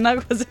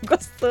भन्न खोजेको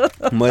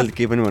कस्तो मैले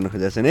केही पनि भन्न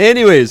खोजेको छैन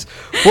एनीवेज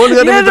फोन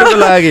गर्ने मित्रको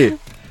लागि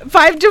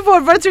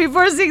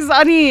 52443446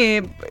 अनि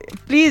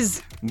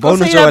प्लिज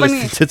मोटो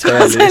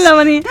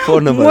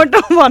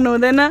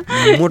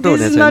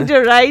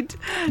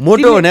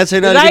हुने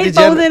छैन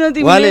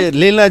अलिकति उहाँले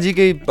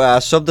लेलनाजीकै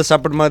शब्द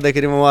सापट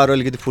मार्दाखेरि उहाँहरू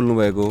अलिकति फुल्नु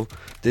भएको हो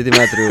त्यति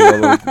मात्रै हो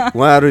अब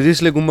उहाँहरू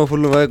रिसले गुम्म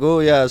फुल्नु भएको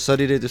या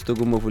शरीरै त्यस्तो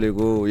गुम्म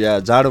फुलेको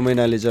या जाडो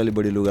महिनाले चाहिँ अलिक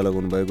बढी लुगा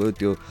लगाउनु भएको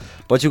त्यो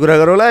पछि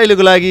कुरा गरौँला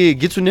अहिलेको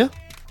लागि गीत सुन्यो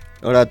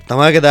एउटा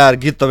धमाकेदार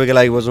गीत तपाईँको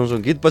लागि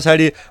बजाउँछौँ गीत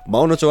पछाडि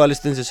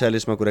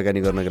 5244-346 मा कुराकानी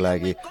गर्नको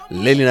लागि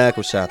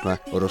लेलिनाको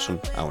साथमा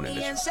रोशन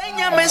आउने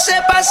Enséñame ese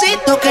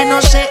pasito que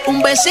no sé,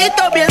 un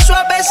besito bien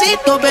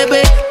suavecito,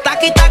 bebé.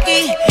 Taqui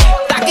taqui,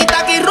 taqui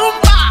taqui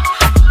rumba.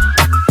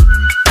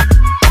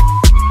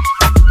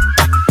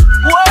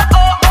 Whoa,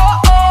 oh,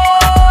 oh,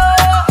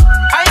 oh.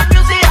 Hay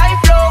music, hay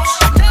flows.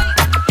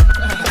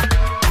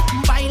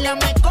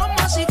 Báilame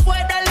como si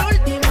fuera la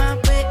última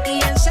vez y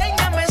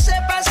enséñame ese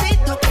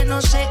pasito que no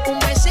sé, un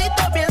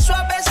besito bien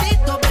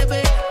suavecito,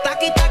 bebé.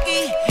 Taqui taqui,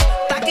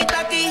 taqui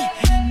taqui,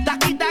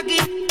 taqui taqui.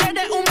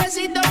 Eres un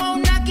besito o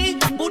un aquí.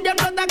 Bulla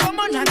explota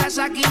como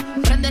Nagasaki.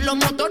 Prende los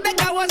motores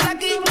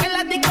Kawasaki. En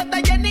la discota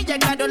Jenny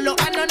llegaron los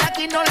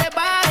Anunnaki. No le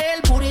baje,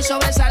 el puri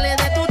sobresale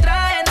de tu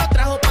traje. No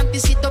trajo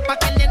panticito pa'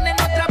 que el nene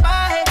no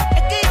trabaje.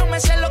 Es que yo me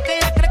sé lo que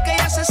ella cree que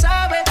ya se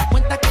sabe.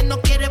 Cuenta que no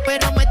quiere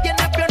pero me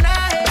tiene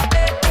espionaje.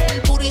 El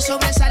puri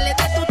sobresale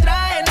de tu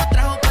traje. No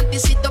trajo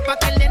panticito pa'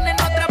 que el nene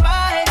no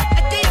trabaje.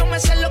 Es que yo me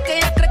sé lo que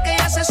ella cree que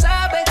ya se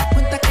sabe.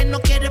 Cuenta que no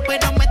quiere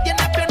pero me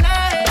tiene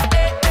espionaje.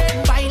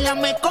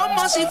 Báilame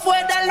como si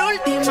fuera la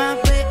última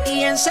vez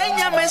y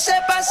enséñame ese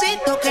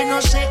pasito que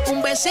no sé,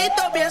 un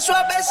besito bien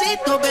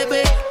suavecito,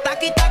 bebé.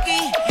 Taqui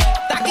taqui,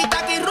 taqui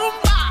taqui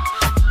rumba.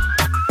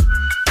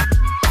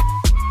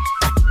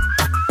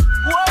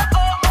 Whoa,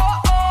 oh,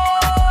 oh, oh.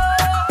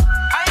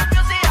 Hay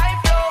music, hay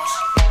flows.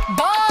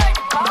 Boy,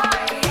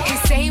 he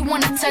say he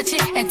wanna touch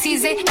it and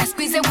tease it and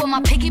squeeze it. Well,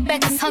 my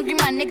piggyback is hungry,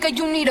 my nigga,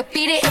 you need to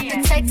feed it. If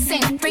the text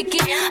ain't freaky,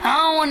 I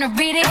don't wanna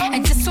read it.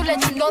 And just to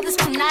let you know, this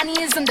Punani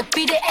is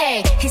undefeated.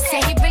 Ay, he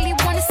said he really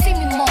wanna see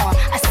me more.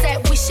 I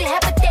said we should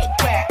have a date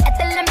where at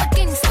the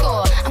Lamborghini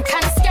store. I'm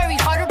kinda scary,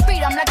 hard to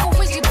read, I'm like a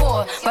Ouija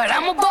board, but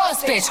I'm a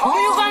boss bitch. Who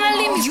you gonna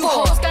leave me for? You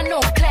hoes got no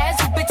class,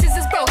 you bitches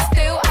is broke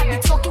still. I be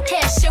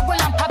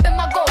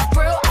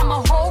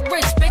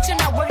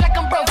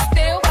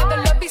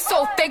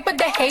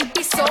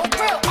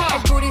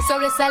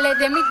sobresale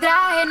de mi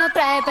traje. No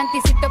traje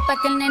panticito pa'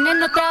 que el nene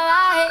no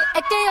trabaje.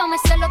 Es que yo me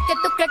sé lo que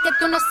tú crees que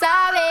tú no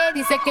sabes.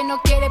 Dice que no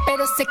quiere,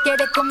 pero se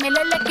quiere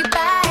comerle el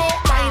equipaje.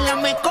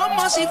 Báilame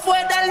como si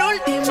fuera la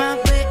última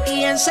vez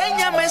y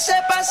enséñame ese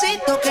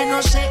pasito que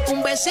no sé,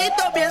 un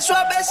besito bien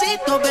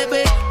suavecito,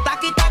 bebé.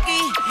 Taqui, taqui,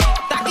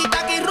 taqui,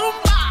 taqui,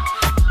 rumba.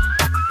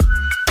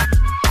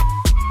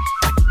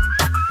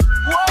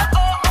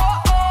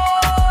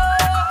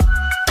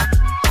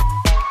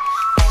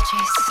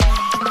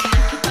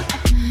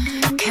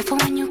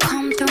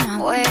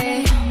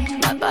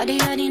 Body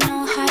already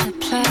know how to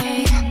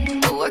play.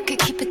 But work it,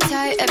 keep it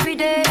tight every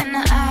day. And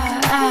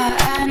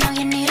I know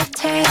you need a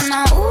taste. And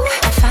now, ooh,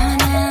 I'm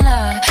falling in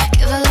love.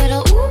 Give a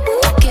little ooh,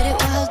 ooh, get it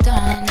well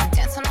done.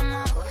 Dancing on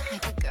my ooh,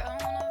 make a girl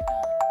wanna run.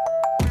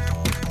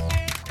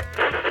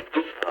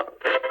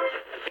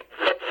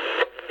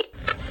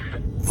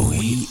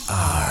 We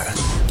are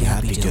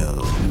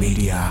Capital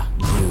Media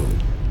Group.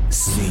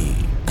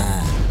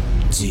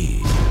 CMG.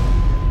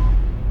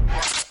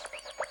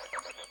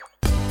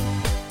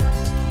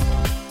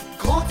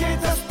 खोजे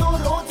जस्तो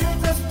रोजे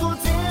जस्तो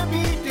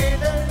JB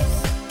tailors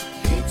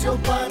हिजो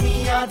पनि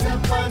आज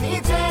पनि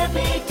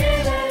JB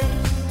Tailors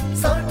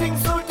shirting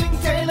suiting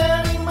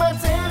टेलरिङमा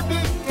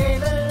JB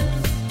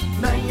Tailors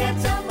नयाँ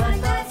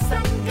जमाना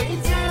सँगै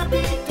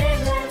जेबी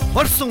टेलर्स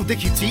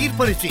वर्षौंदेखि चिर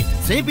परिचित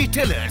जेबी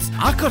टेलर्स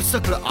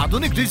आकर्षक र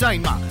आधुनिक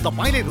डिजाइनमा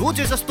तपाईले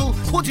रोजे जस्तो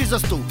खोजे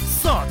जस्तो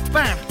सर्ट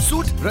प्यान्ट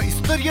सुट र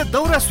स्तरीय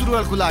दौरा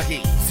सुरुवालको लागि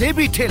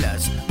JB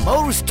Tailors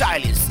more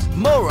stylish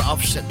more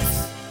options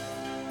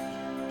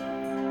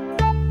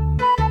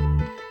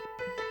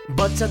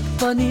बचत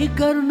पनि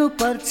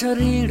गर्नुपर्छ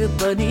ऋण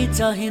पनि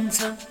चाहिन्छ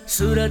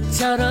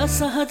सुरक्षा र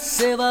सहज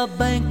सेवा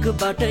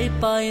बैंकबाटै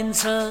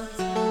पाइन्छ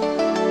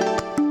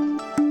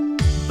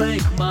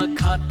बैंकमा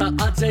खाता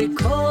अझै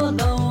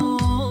खोलौँ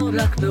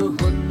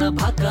राख्नुहुन्न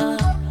भाका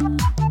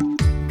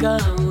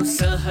गाउँ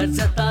सहर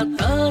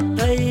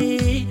जताततै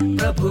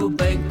प्रभु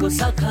बैंकको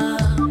शाखा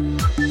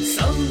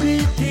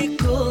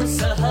समृद्धिको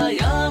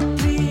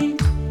सहयात्री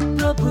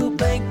प्रभु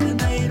बैंक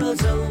नै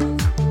रोजौँ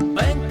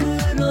बैंक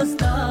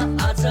रोज्दा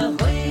आज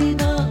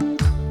होइन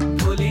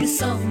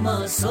भोलिसम्म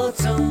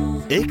सोचौँ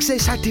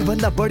 160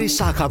 भन्दा बढी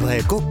शाखा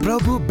भएको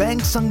प्रभु बैंक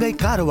सँगै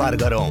कारोबार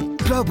गरौँ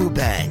प्रभु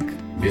बैंक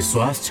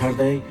विश्वास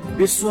छर्दै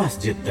विश्वास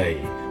जित्दै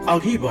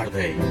अघि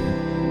बढ्दै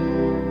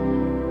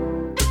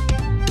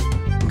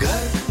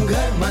घर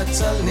घरमा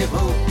चल्ने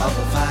भो अब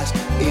फास्ट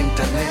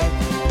इन्टरनेट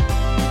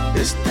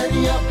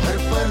स्तरीय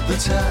भरपर्दो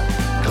छ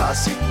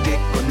classic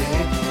टेकको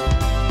net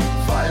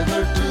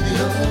fibre to the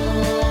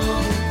home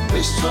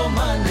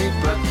विश्वमा नै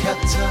प्रख्यात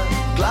छ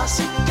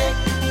classic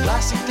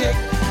take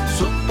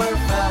super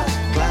fast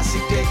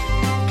classic take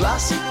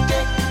super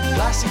fast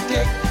classic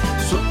take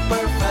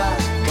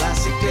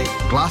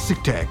Classic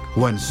Tech,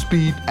 when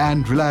speed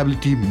and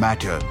reliability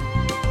matter.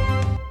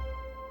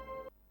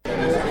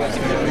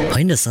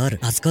 होइन सर,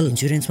 आजकल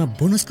इन्सुरेन्समा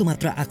बोनसको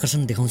मात्र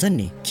आकर्षण देखाउँछन्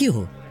नि, के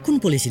हो? कुन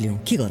पोलिसी लिउँ,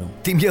 के गरौँ?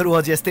 तिमीहरू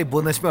अझ यस्तै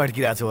बोनसमै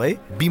अड्किरहेको छौ है।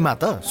 बिमा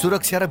त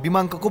सुरक्षा र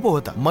बिमाङ्कको पो हो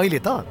त। मैले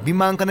त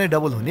बिमाङ्क नै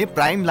डबल हुने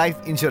प्राइम लाइफ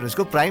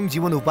इन्स्योरेन्सको प्राइम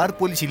जीवन उपहार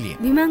पोलिसी लिएँ।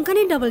 बिमाङ्क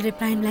नै डबल रे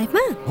प्राइम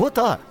लाइफमा? हो त,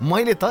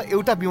 मैले त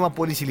एउटा बिमा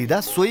पोलिसी लिँदा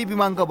सोही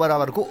बिमाङ्क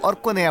बराबरको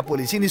अर्को नयाँ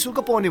पोलिसी निशुल्क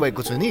पाउने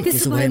भएको छु नि।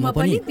 त्यसो भए म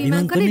पनि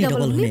बिमाङ्क नै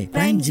डबल हुने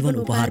प्राइम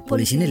जीवन उपहार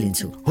पोलिसी नै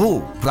लिन्छु। हो,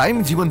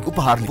 प्राइम जीवन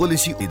उपहार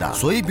पोलिसी लिँदा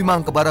सोही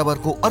बिमाङ्क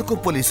बराबरको अर्को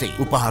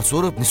पोलिसी उपहार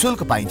स्वरूप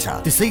निशुल्क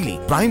पाइन्छ।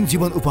 त्यसैले प्राइम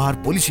जीवन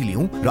उपहार पोलिसी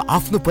लिउँ र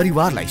आफ्नो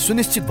परिवारलाई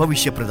सुनिश्चित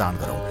भविष्य प्रदान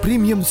गरौँ।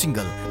 प्रिमियम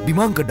सिंगल,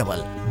 बिमाङ्क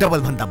डबल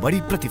भन्दा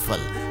बढी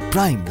प्रतिफल।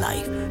 प्राइम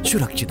लाइफ,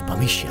 सुरक्षित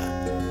भविष्य।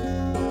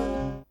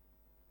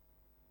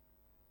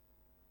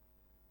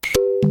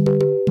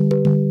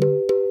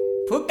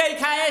 फुकै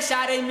खाए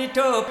साह्रै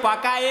मिठो,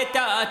 पकाए त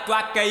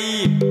ट्वाक्कै।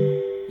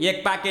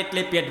 एक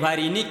पाकेटले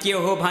पेटभरि नि के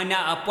हो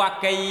भन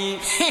प्वाक्कै।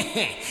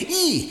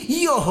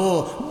 यो हो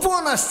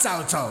बोनस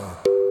चाउचाउ।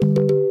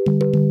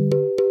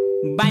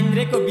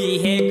 बान्द्रेको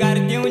बिहे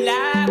गरिदिउँला,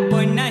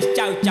 बोनस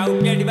चाउचाउ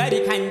पेटभरि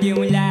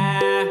खान्दिउँला।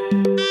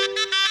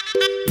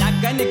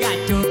 लगन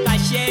गाँठो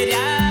कसेर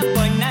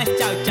बोनस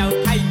चाउचाउ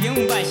खाइदिउँ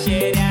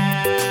बसेर।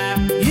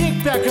 एक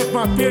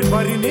प्याकेटमा पेट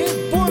भरिने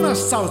बोनस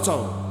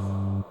चाउचाउ।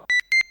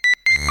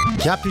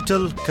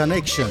 Capital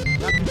Connection.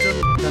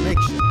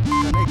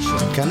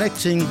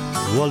 Connecting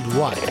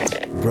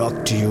worldwide. Brought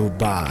to you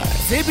by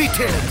JB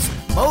Tailors.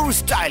 More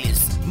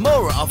stylish,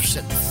 more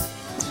options.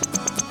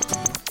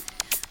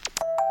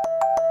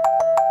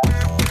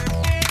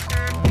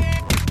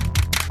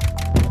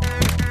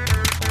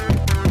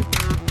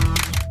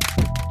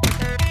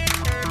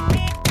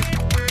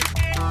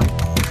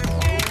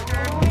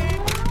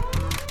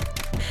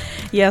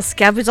 Yes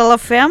capital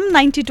FM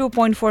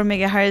 92.4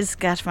 megahertz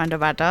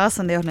काठमाडौँबाट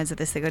सुन्दै हुनुहुन्छ।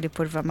 त्यस्तै गरी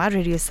पूर्वमा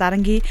रेडियो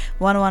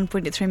सारङ्गी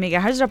 101.3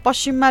 मेगाहर्ज र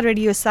पश्चिममा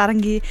रेडियो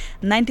सारङ्गी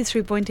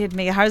 93.8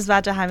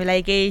 मेगाहर्जबाट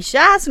हामीलाई केही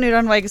साथ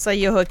सुनिरहनु भएको छ।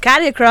 यो हो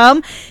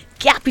कार्यक्रम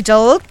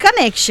क्यापिटल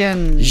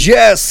कनेक्सन।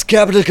 यस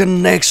क्यापिटल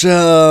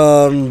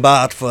कनेक्सन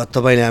मार्फत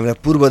तपाईँले हामीलाई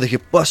पूर्वदेखि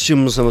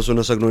पश्चिमसम्म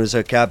सुन्न सक्नुहुनेछ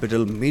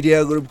क्यापिटल मिडिया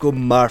ग्रुपको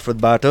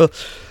मार्फतबाट।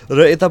 र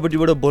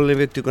यतापट्टिबाट बोल्ने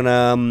व्यक्तिको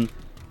नाम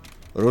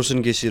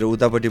रोशन केसी र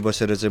उतापट्टि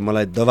बसेर चाहिँ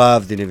मलाई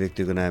दबाब दिने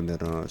व्यक्तिको नाम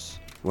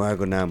हेर्नुहोस्।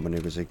 उहाँको नाम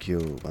भनेको चाहिँ के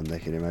हो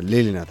भन्दाखेरिमा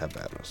लेलिना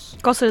थापा हेर्नुहोस्।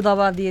 कसरी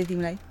दबाब दिए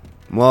तिमीलाई?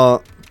 म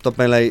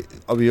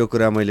तपाईँलाई अब यो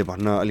कुरा मैले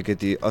भन्न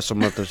अलिकति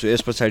असमर्थ छु,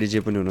 यस पछाडि जे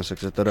पनि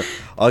हुनसक्छ। तर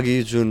अघि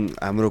जुन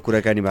हाम्रो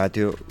कुराकानी भएको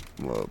थियो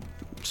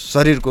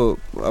शरीरको,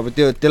 अब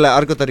त्यसलाई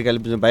अर्को तरिकाले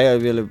बुझ्नु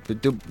भाइ,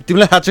 अब त्यो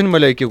तिमीलाई थाहा छ नि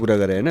मैले के कुरा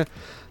गरेँ होइन?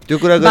 त्यो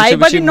कुरा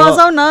गरेपछि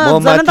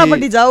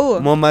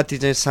म माथि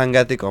चाहिँ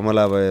साङ्घातिक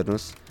हमला भयो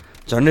हेर्नुहोस्।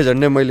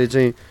 झन्डै मैले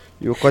चाहिँ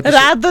यो कति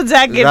रातो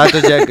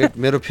ज्याकेट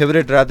मेरो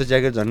फेभरेट रातो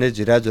ज्याकेट झन्डै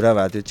झिराझुरा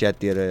भएको थियो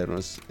च्यातिएर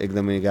हेर्नुहोस्।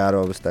 एकदमै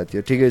गाह्रो अवस्था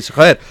थियो। ठिकै छ,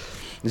 खैर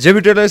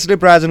जेबी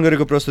टेलर्सले प्रायोजन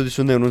गरेको प्रस्तुति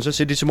सुन्दै हुनुहुन्छ।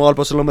 सिटी मल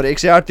पसल नम्बर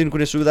 108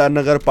 कुनै सुविधा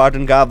नगर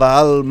पाटनका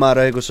हालमा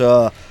रहेको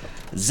छ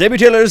जेबी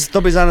टेलर्स।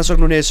 तपाईँ जान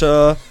सक्नुहुनेछ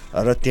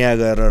र त्यहाँ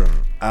गएर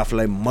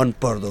आफूलाई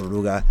मनपर्दो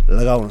लुगा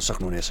लगाउन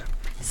सक्नुहुनेछ,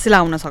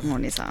 सिलाउन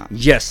सक्नुहुनेछ,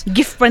 यस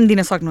गिफ्ट पनि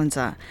दिन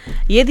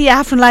सक्नुहुन्छ। यदि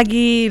आफ्नो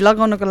लागि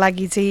लगाउनको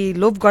लागि चाहिँ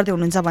लोभ गर्दै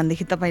हुनुहुन्छ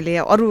भनेदेखि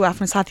तपाईँले अरू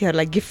आफ्नो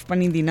साथीहरूलाई गिफ्ट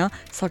पनि दिन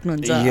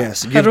सक्नुहुन्छ।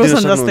 यस गिफ्ट दिन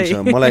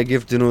सक्नुहुन्छ। मलाई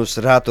गिफ्ट दिनुहोस्,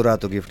 रातो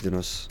गिफ्ट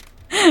दिनुहोस्,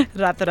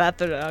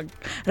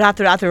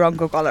 रातो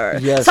रङको कलर।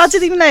 साँच्चै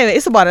तिमीलाई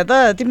यसो भन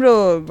त,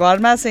 तिम्रो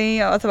घरमा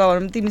चाहिँ अथवा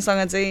भनौँ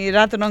तिमीसँग चाहिँ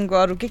रातो रङको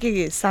अरू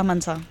के सामान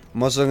छ?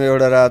 मसँग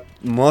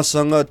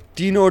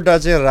 3वटा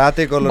चाहिँ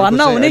रातै कलर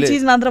भन्न हुने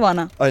चिज मात्र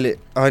भन अहिले,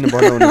 होइन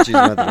बनाउने चिज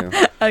मात्र हो।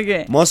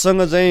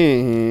 मसँग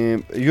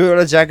चाहिँ यो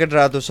एउटा ज्याकेट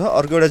रातो छ,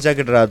 अर्को एउटा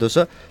ज्याकेट रातो छ,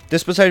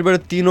 त्यस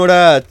पछाडिबाट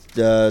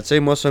 3वटा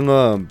चाहिँ मसँग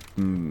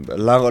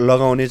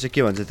लगाउने चाहिँ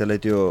के भन्छ त्यसलाई,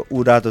 त्यो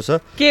रातो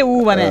छ। के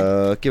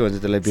भन्छ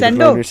त्यसलाई?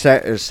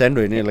 स्यान्डो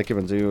होइन, यसलाई के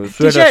भन्छ? यो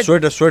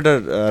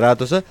स्वेटर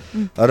रातो छ।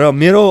 र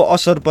मेरो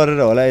असर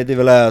परेर होला यति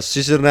बेला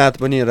शिशिरनाथ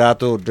पनि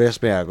रातो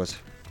ड्रेसमै आएको छ।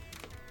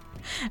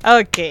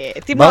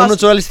 ओके, 52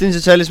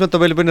 346 मा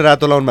तपाईँले पनि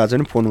रातो लाउनु भएको छ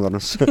भने फोन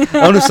गर्नुहोस्।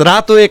 आउनुहोस्,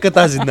 रातो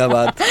एकता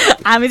जिन्दाबाद।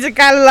 हामी चाहिँ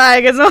कालो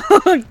लागेको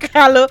छौँ,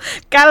 कालो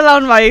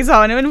लाउनु भएको छ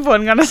भने पनि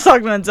फोन गर्न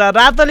सक्नुहुन्छ।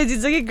 रातोले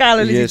जित्छ कि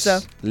कालोले जित्छ?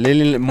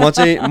 म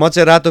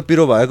चाहिँ रातो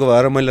पिरो भएको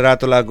भएर मैले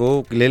रातो लगाएको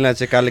हो, लेलिना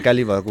चाहिँ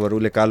काली भएको भएर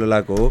उसले कालो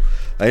लगाएको हो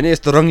होइन।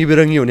 यस्तो रङ्गी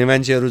बिरङ्गी हुने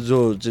मान्छेहरू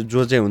जो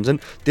चाहिँ हुन्छन्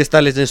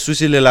त्यस्ताले चाहिँ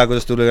सुशीलले लगाएको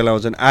जस्तो लुगा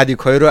लाउँछन्, आधी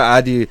खैरो,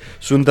 आधी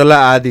सुन्तला,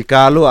 आधी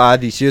कालो,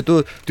 आधी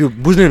सेतो, त्यो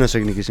बुझ्नै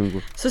नसक्ने किसिमको।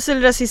 सुशील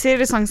र शिशिर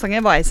सँगसँगै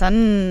भएछन्।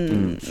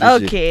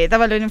 ओके,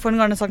 तपाईँले पनि फोन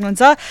गर्न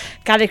सक्नुहुन्छ।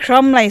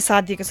 कार्यक्रमलाई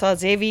साथ दिएको छ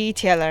जेबी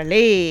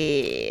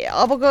टेलरले।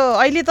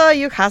 अबको अहिले त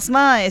यो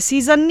खासमा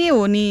सिजन नै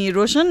हो नि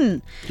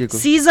रोशन,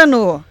 सिजन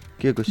हो,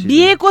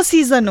 बिहेको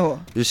सिजन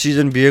हो। यो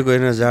सिजन बिहेको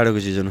होइन, जाडोको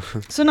सिजन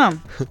हो।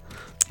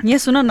 यहाँ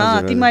सुन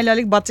न, तिमी अहिले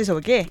अलिक बच्चै छौ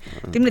के,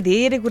 तिमीले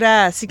धेरै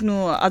कुरा सिक्नु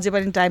अझै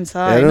पनि टाइम छ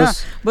होइन।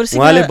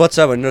 उहाँले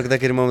बच्चा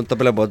भनिराख्दाखेरि म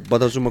तपाईँलाई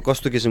बताउँछु म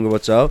कस्तो किसिमको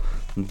बच्चा हो।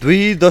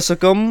 2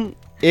 दशकम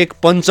 1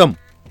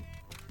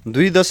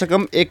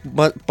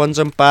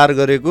 पञ्चम पार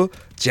गरेको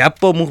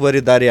झ्याप्प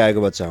मुखभरि दारी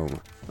आएको बच्चा हो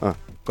म।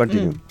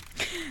 कन्टिन्यू।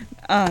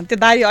 त्यो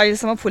दारी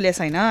अहिलेसम्म फुले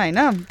छैन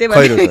होइन, त्यही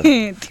भएर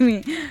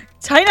तिमी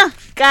छैन,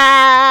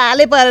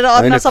 काले परेर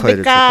अनुहार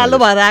सबै कालो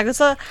भएर आएको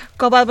छ,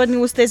 कपाल पनि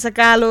उस्तै छ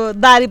कालो,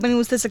 दारी पनि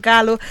उस्तै छ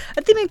कालो।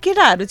 तिमी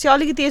केटाहरू चाहिँ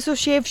अलिकति यसो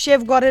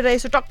सेभ गरेर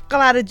यसो टक्क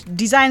लाएर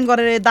डिजाइन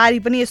गरेर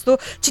दारी पनि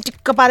यस्तो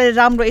चिटिक्क पारेर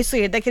राम्रो यसो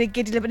हेर्दाखेरि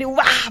केटीले पनि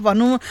वाह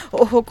भनौँ,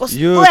 ओहो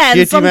कस्तो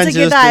ह्यान्डसम चाहिँ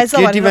केटा आएछ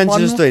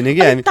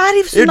भनेर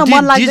तारिफ सुन्न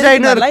मन लाग्छ।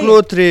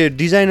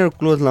 डिजाइनर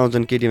क्लोथ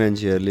लाउँछन् केटी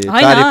मान्छेहरूले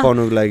तारिफ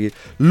पाउनुको लागि।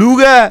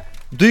 लुगा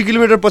 2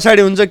 किलोमिटर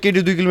पछाडि हुन्छ,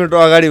 केटी 2 किलोमिटर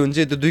अगाडि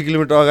हुन्छ। त्यो 2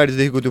 किलोमिटर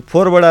अगाडिदेखिको त्यो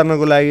फोहोर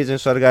बढार्नको लागि चाहिँ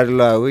सरकारले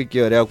लगाएको के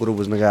अरे कुरो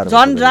बुझ्न गाह्रो।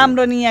 झन्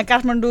राम्रो नि, यहाँ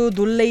काठमाडौँ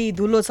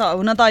धुलो छ,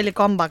 हुन त अहिले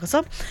कम भएको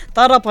छ,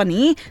 तर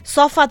पनि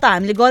सफा त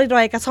हामीले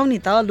गरिरहेका छौँ नि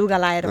त लुगा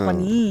लाएर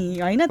पनि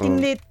होइन।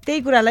 तिमीले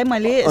त्यही कुरालाई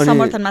मैले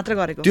समर्थन मात्र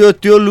गरेको।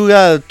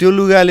 त्यो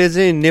लुगाले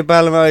चाहिँ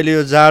नेपालमा अहिले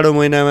यो जाडो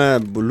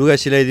महिनामा लुगा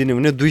सिलाइदिने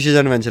भने 200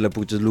 जना मान्छेलाई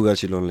पुग्छ लुगा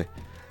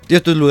सिलाउनले।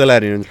 त्यस्तो लुगा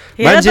लाएर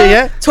मान्छे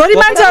यहाँ छोरी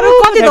मान्छेहरू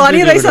कति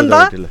धनी रहेछन्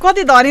त,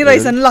 कति धनी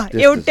रहेछन्। ल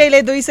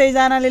एउटैले 200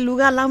 जनाले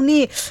लुगा लाउने,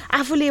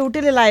 आफूले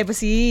एउटैले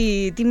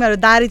लाएपछि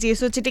तिमीहरू दारी चाहिँ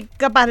यसो चिटिक्क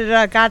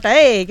पारेर काट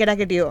है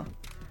केटाकेटी हो।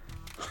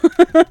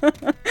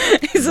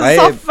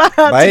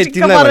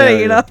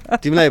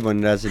 तिमीलाई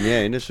भनिरहेको छु नि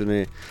होइन,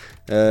 सुने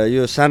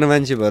यो सानो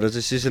मान्छे भएर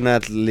चाहिँ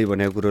शिशुनाथले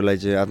भनेको कुरोलाई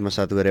चाहिँ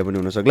आत्मसात गरे पनि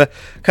हुनसक्ला।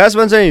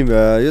 खासमा चाहिँ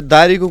यो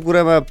दारीको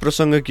कुरामा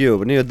प्रसङ्ग के हो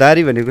भने, यो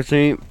दारी भनेको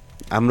चाहिँ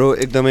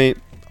हाम्रो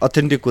एकदमै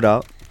अथेन्टिक कुरा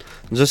हो।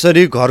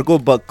 जसरी घरको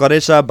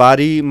करेसा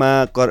बारीमा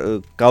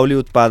काउली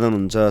उत्पादन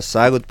हुन्छ,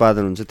 साग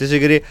उत्पादन हुन्छ, त्यसै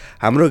गरी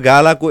हाम्रो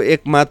गालाको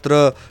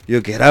एकमात्र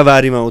यो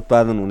घेराबारीमा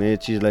उत्पादन हुने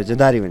चिजलाई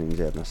चाहिँ दारी भनिन्छ।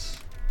 हेर्नुहोस्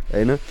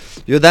होइन,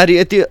 यो दारी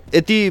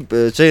यति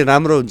चाहिँ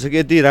राम्रो हुन्छ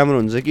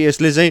कि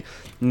यसले चाहिँ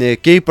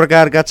केही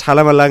प्रकारका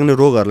छालामा लाग्ने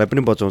रोगहरूलाई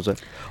पनि बचाउँछ।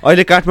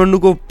 अहिले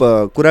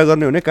काठमाडौँको कुरा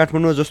गर्ने हो भने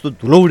काठमाडौँमा जस्तो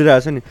धुलो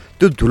उडिरहेछ नि,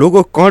 त्यो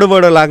धुलोको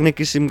कणबाट लाग्ने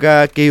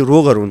किसिमका केही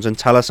रोगहरू हुन्छन्,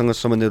 छालासँग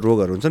सम्बन्धित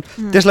रोगहरू हुन्छन्,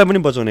 त्यसलाई पनि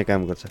बचाउने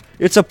काम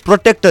गर्छ। It's a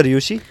protector.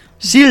 युसी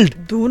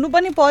सिल्ड धुनु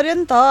पनि पर्यो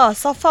नि त,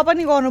 सफा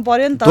पनि गर्नु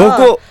पर्यो नि त।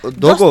 धोको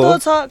जस्तो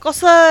छ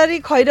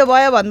कसरी खैरो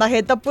भयो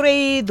भन्दाखेरि त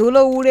पुरै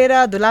धुलो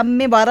उडेर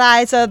धुलाम्मे भएर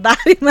आएछ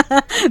दारीमा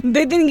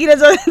 2-3 किलो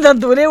जति त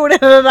धुलै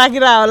उडेर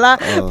राखेर होला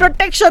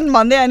प्रोटेक्सन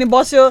भन्दै अनि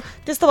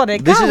बस्यो त्यस्तो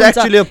भनेर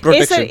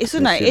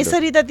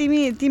यसरी त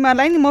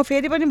तिमीहरूलाई नि म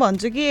फेरि पनि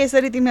भन्छु कि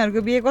यसरी तिमीहरूको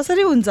बिहे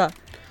कसरी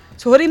हुन्छ?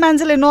 छोरी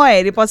मान्छेले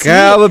नहेरेपछि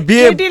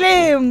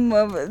केटीले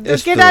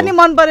केटा नि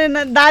मन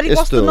परेन, दारी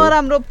कस्तो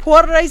नराम्रो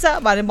फोहोर रहेछ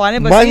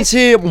भनेपछि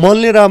मान्छे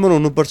मनले राम्रो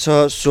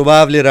हुनुपर्छ,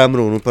 स्वभावले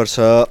राम्रो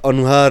हुनुपर्छ,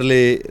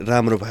 अनुहारले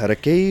राम्रो भएर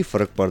केही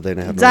फरक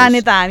पर्दैन।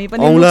 जाने त हामी पनि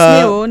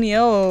हो नि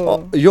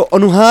हो। यो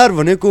अनुहार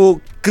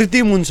भनेको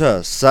कृत्रिम हुन्छ,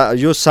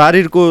 यो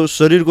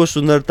शरीरको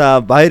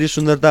सुन्दरता बाहिरी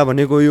सुन्दरता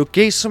भनेको यो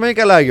केही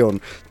समयका लागि हुन्,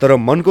 तर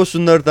मनको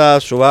सुन्दरता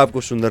स्वभावको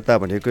सुन्दरता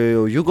भनेको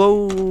यो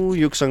युगौँ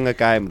युगसँग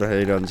कायम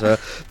रहिरहन्छ।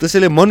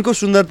 त्यसैले मनको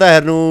सुन्दरता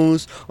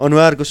हेर्नुहोस्,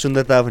 अनुहारको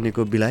सुन्दरता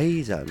भनेको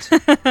बिलाइ जान्छ।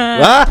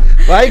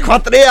 वाह भाइ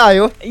खत्रै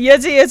आयो। यो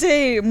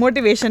चाहिँ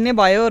मोटिभेसन नै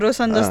भयो।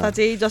 रोशन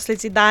जस्ता चाहिँ जसले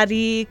चाहिँ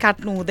दारी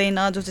काट्नु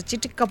हुँदैन, जो चाहिँ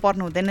चिटिक्क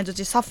पर्नु हुँदैन, जो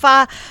चाहिँ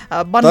सफा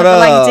बन्नको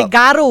लागि चाहिँ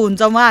गाह्रो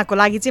हुन्छ, उहाँको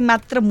लागि चाहिँ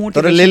मात्र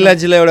मोटिभेसन। तर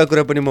लेल्लाजीलाई एउटा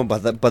कुरा पनि म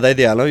बधाई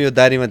दिइहालौँ, यो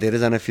दारीमा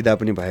धेरैजना फिदा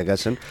पनि भएका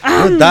छन्।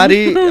 यो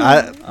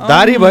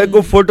दारी भएको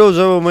फोटो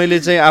जब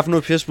मैले चाहिँ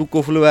आफ्नो फेसबुकको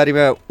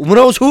फुलबारीमा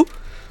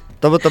उम्राउँछु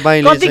तब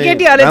तपाईले कति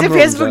केटीहरुले चाहिँ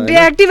फेसबुक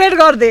डिएक्टिभेट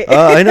गर्दे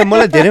हैन।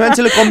 मलाई धेरै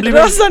मान्छेले कम्प्लिमेन्ट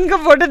रोशनको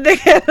फोटो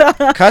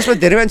देखेर खासमा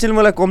धेरै मान्छेले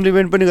मलाई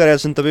कम्प्लिमेन्ट पनि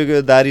गरेका छन्,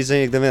 तपाईको दारी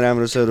चाहिँ एकदमै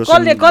राम्रो छ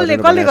रोशन।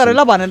 कसले गरे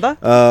ल भन त,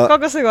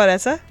 कसले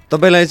गरेछ?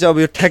 तपाईलाई चाहिँ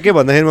अब यो ठ्याक्कै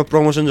भन्दाखेरिमा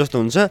प्रमोसन जस्तो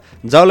हुन्छ।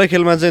 जाउला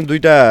खेलमा चाहिँ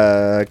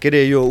दुईटा के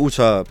रे यो उ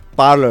छ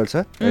पार्लर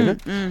छ हैन,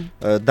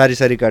 दारी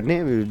सारी काट्ने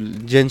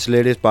जेन्ट्स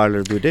लेडिज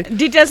पार्लर दुईटै।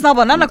 डिटेल्स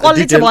नभन न,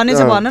 कसले चाहिँ भनेछ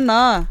भन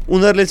न।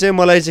 उनीहरुले चाहिँ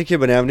मलाई चाहिँ के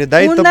भने भने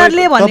दाइ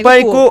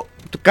तपाईको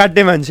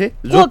काट्ने मान्छे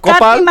जो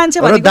कपाल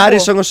र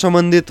दारीसँग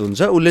सम्बन्धित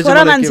हुन्छ उसले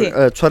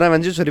चाहिँ छोरा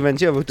मान्छे छोरी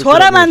मान्छे अब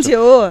छोरा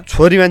मान्छे हो,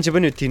 छोरी मान्छे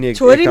पनि थिने,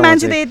 छोरी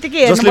मान्छे त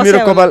यतिकै हेर्नु जसले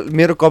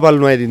मेरो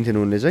कपाल नुहाइदिन्थिन्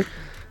उनले चाहिँ।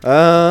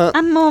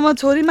 आम्मा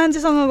छोरी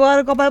मान्छेसँग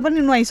गएर कपाल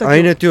पनि नुहाइसक्यो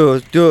हैन।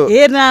 त्यो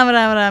हेर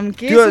राम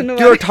के सुन्नु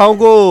त्यो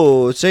ठाउँको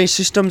चाहिँ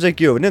सिस्टम चाहिँ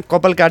के हो भने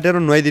कपाल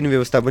काटेर नुहाइदिने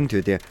व्यवस्था पनि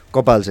थियो त्यहाँ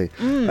कपाल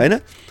चाहिँ हैन।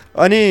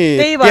 अनि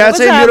त्यहाँ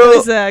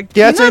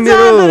चाहिँ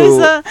मेरो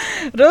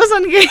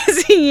रोशन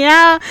केसी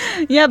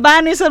यहाँ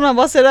बानेश्वरमा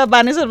बसेर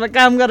बानेश्वरमा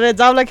काम गरेर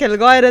जाउला खेल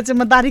गएर चाहिँ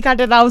म दारी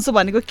काटेर आउँछु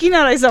भनेको किन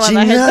रहेछ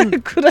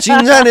भन्दाखेरि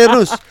चिन्जान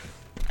हेर्नुस्,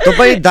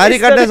 तपाईँ दारी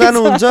काट्न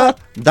जानुहुन्छ,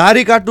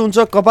 दारी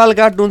काट्नुहुन्छ, कपाल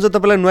काट्नुहुन्छ,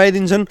 तपाईँलाई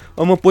नुहाइदिन्छन्।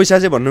 अब म पैसा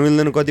चाहिँ भन्नु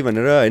मिल्दैन कति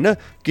भनेर हैन,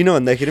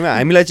 किन भन्दाखेरिमा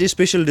हामीलाई चाहिँ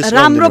स्पेशल डिस्काउन्ट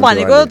राम्रो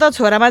भनेको त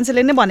छोरा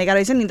मान्छेले नै भनेका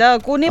रहेछ नि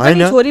त। कुनै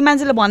पनि छोरी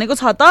मान्छेले भनेको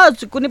छ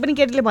त, कुनै पनि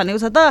केटीले भनेको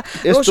छ त।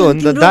 यस्तो हो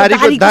नि त,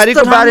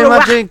 दारीको बारेमा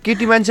चाहिँ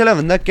केटी मान्छेलाई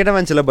भन्दा केटा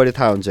मान्छेलाई बढी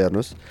थाहा हुन्छ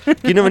हेर्नुहोस्,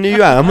 किनभने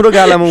यो हाम्रो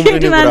गालामा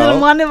उम्रिने कुरा हो।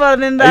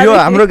 यो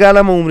हाम्रो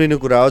गालामा उम्रिने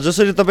कुरा हो।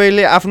 जसरी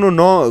तपाईँले आफ्नो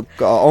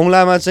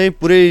औँलामा चाहिँ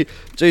पुरै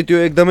चाहिँ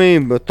त्यो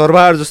एकदमै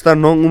तरबार जस्ता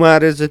नङ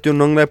उमारेर चाहिँ त्यो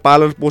नङलाई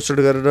पालर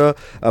पोस्टर गरेर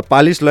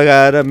पालिस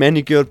लगाएर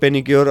म्यानिक्योर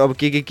पेनिक्योर अब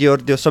के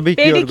त्यो सबै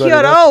केयर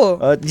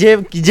गरेर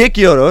जे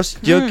केयर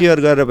होस्, जो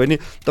केयर गरेर पनि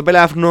तपाईँले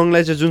आफ्नो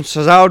नङलाई चाहिँ जुन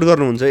सजावट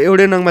गर्नुहुन्छ,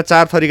 एउटै नङमा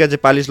 4 थरीका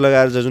चाहिँ पालिस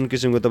लगाएर जुन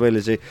किसिमको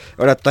तपाईँले चाहिँ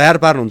एउटा तयार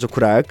पार्नुहुन्छ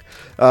खुराक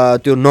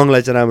त्यो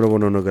नङलाई चाहिँ राम्रो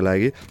बनाउनको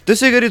लागि।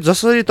 त्यसै गरी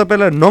जसरी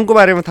तपाईँलाई नङको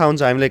बारेमा थाहा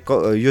हुन्छ, हामीलाई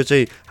यो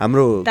चाहिँ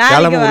हाम्रो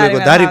गालामा उम्रेको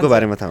दारीको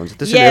बारेमा थाहा हुन्छ।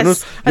 त्यसैले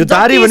हेर्नुहोस्, यो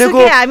दारी भनेको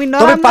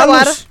तपाईँ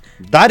पाल्नुहोस्,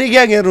 दारी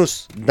ग्याङ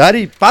हेर्नुहोस्,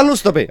 दारी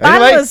पाल्नुहोस् तपाईँ हैन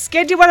भाइ,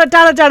 केटीबाट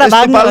टाढा टाढा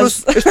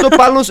भाग्नुहोस्, यस्तो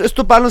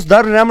पाल्नुहोस्,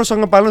 दारी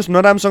राम्रोसँग पाल्नुहोस्,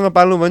 नराम्रोसँग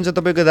पाल्नु भने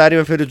चाहिँ तपाईँको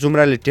दारीमा फेरि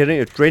जुमराले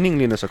ट्रेनिङ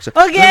लिन सक्छ।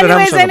 ओके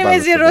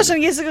एनिवेज यो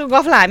रोशन केसीको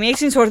गफलाई हामी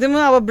एकछिन छोड्दिउँ।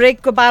 अब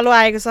ब्रेकको पालो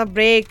आएको छ,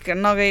 ब्रेक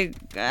नगई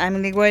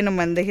हामीले गएनौँ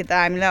भनेदेखि त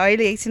हामीलाई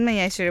अहिले एकछिनमा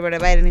यहाँ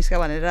स्टुडियोबाट बाहिर निस्क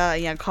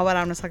भनेर यहाँ खबर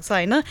आउन सक्छ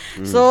हैन।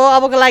 सो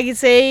अबको लागि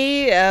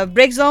चाहिँ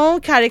ब्रेक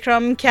जाउँ।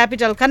 कार्यक्रम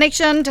Capital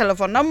Connection,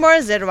 telephone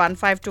number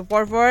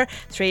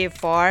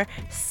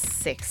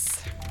 015244346।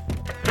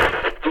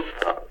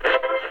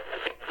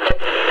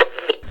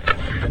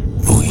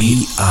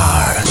 We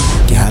are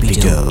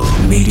Capital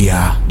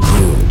Media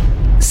Group,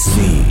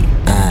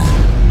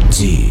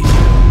 CMG.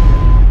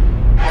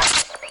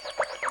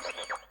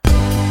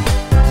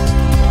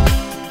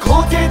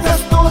 खोजे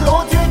जस्तो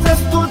रोजे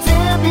जस्तो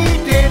जेबी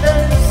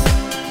टेलर्स,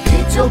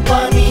 हिजो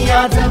पनि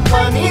आज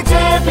पनि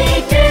जेबी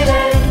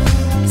टेलर्स,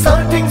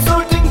 सर्टिङ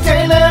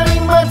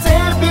टेलरिङमा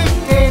जेबी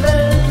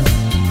टेलर्स,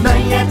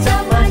 नयाँ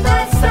जमाना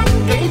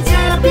सँगै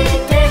जेबी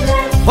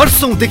टेलर्स।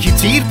 वर्षौंदेखि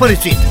चिर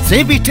परिचित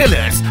जेबी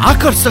टेलर्स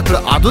आकर्षक र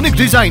आधुनिक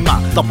डिजाइनमा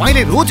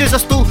तपाईले रोजे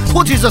जस्तो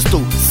खोजे जस्तो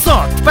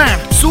सर्ट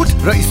प्यान्ट सुट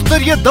र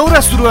स्तरीय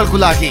दौरा सुरुवालको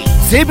लागि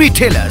JB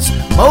Tailors,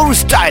 more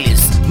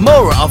stylish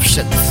more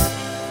options.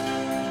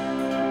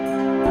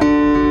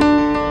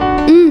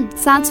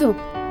 साँचो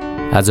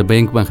आज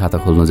ब्याङ्कमा खाता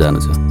खोल्नु जानु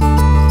छ,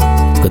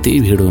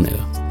 कति भिड हुने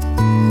हो,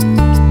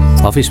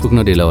 अफिस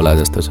पुग्न ढिलो होला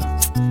जस्तो छ।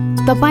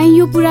 तपाईँ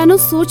यो पुरानो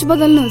सोच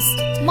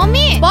बदल्नुहोस्।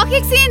 मम्मी बक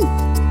एकछिन।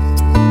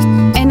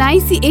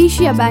 एनआइसी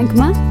एसिया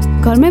ब्याङ्कमा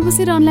घरमै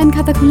बसेर अनलाइन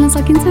खाता खोल्न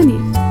सकिन्छ नि।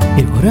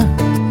 ए हो र?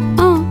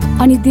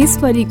 अनि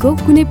देशभरिको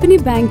कुनै पनि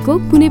ब्याङ्कको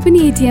कुनै पनि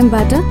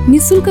एटिएमबाट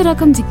निशुल्क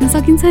रकम झिक्न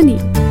सकिन्छ नि।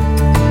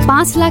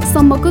 5 लाख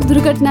सम्मको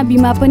दुर्घटना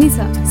बिमा पनि छ,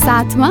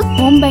 साथमा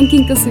होम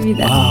ब्याङ्किङको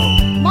सुविधा।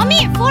 मम्मी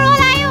 4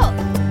 वाला आयो।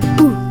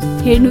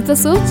 हेर्नु त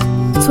सोच,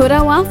 छोरा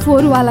वहाँ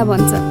 4 वाला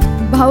भन्छ,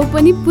 भाउ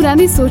पनि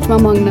पुरानै सोचमा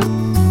मग्न।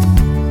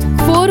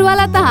 4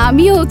 वाला त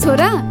हामी हो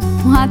छोरा,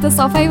 वहाँ त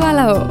सफाई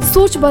वाला हो।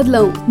 सोच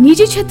बदलौ।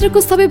 निजी क्षेत्रको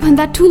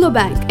सबैभन्दा ठुलो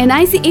ब्याङ्क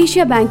एनआईसी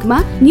एसिया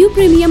ब्याङ्कमा न्यू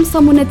प्रिमियम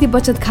समुन्नति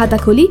बचत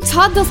खाता खोली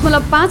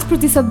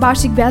 6.5%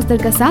 वार्षिक ब्याज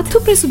दरका साथ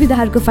थुप्रै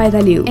सुविधाहरूको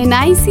फाइदा लिऊ।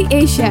 एनआईसी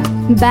एसिया,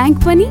 ब्याङ्क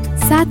पनि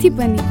साथी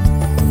पनि,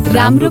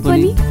 राम्रो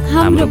पनि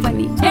हाम्रो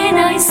पनि।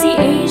 एनआईसी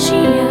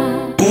एसिया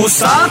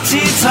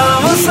साथी छ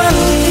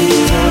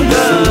मसँग,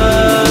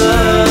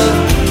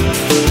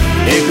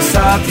 एक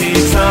साथी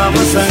छ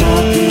मसँग,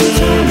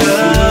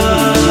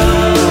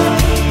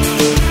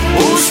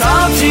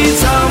 साथी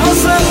छ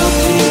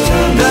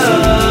मसँग,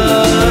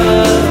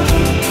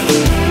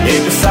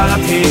 एक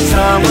साथी छ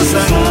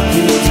मसँग।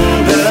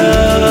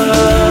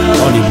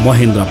 अनि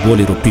महेन्द्र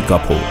बोलेरो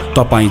पिकअप हो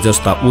तपाईँ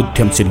जस्ता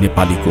उद्यमशील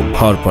नेपालीको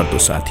भरपर्दो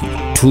साथी।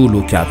 ठुलो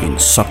क्याबिन,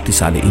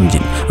 शक्तिशाली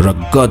इन्जिन र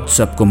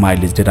गजबको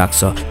माइलेजले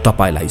राख्छ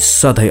तपाईँलाई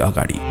सधैँ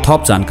अगाडि।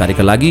 थप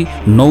जानकारीका लागि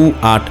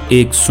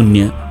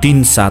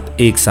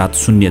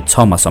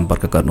 9810371706 मा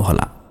सम्पर्क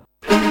गर्नुहोला।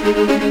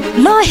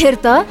 ल हेर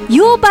त,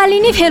 यो पालि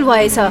नि फेल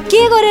भएछ।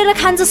 के गरेर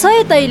खान्छ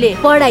सय तैले?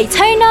 पढाइ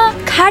छैन,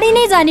 खाडी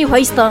नै जाने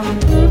भइस् त।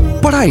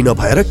 पढाइ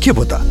नभएर के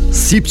भयो त?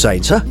 सिप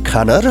चाहिन्छ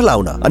खान र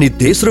लाउन अनि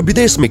देश र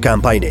विदेशमै काम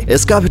पाइने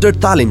एस्काभेटर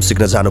तालिम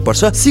सिक्न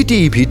जानुपर्छ।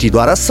 सिटिईभीटी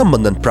द्वारा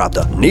सम्बन्धन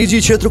प्राप्त निजी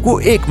क्षेत्रको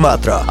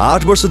एकमात्र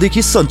 8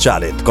 वर्षदेखि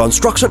सञ्चालित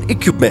construction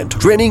equipment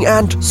training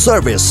and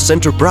service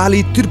centre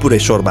प्राली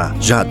त्रिपुरेश्वरमा,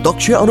 जहाँ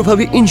दक्ष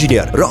अनुभवी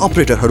इन्जिनियर र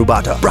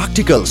अपरेटरहरूबाट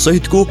प्र्याक्टिकल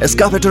सहितको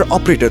एस्काभेटर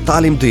अपरेटर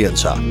तालिम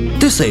दिइन्छ।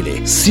 त्यसैले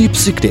सिप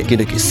सिक्ने,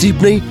 किनकि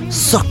सिप नै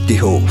शक्ति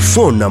हो।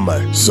 Phone number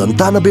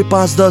 97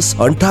 510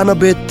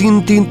 98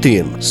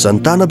 333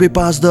 97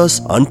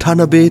 510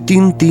 98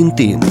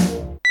 333।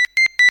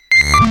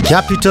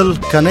 Capital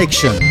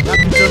Connection.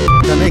 Capital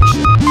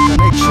Connection.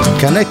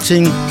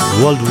 Connecting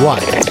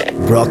worldwide.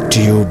 Brought to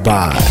you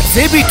by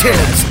JB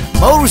Tailors.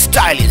 More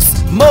stylish,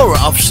 more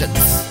options.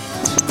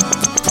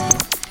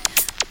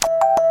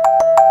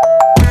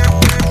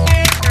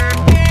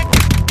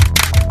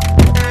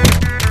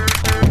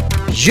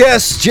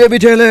 Yes, JB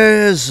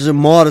Tailors,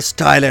 more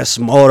stylish,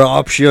 more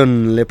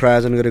option ले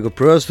प्रायोजन गरेको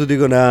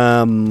प्रस्तुतिको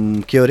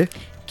नाम के हो रे?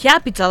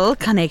 Capital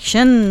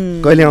Connection.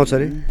 कहिले आउँछ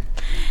रे?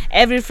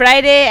 Every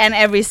Friday and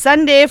every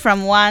Sunday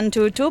from 1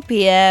 to 2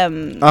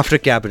 p.m. After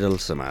Capital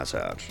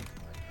समाचार.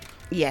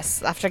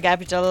 Yes, after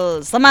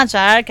Capital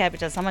समाचार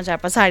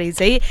पछाडि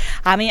चाहिँ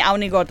हामी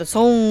आउने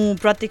गर्दछौँ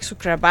प्रत्येक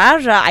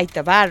शुक्रबार र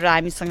आइतबार र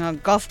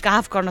हामीसँग गफ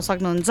काफ गर्न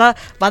सक्नुहुन्छ।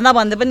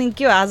 भन्दै पनि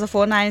के हो, आज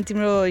फोन आयो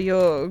तिम्रो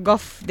यो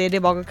गफ धेरै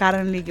भएको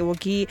कारणले हो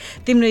कि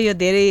तिम्रो यो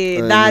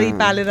धेरै दारी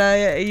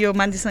पालेर यो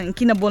मान्छेसँग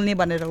किन बोल्ने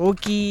भनेर हो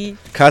कि?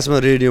 खासमा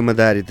रेडियोमा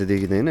दारी त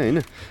देखिँदैन होइन,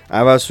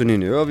 आवाज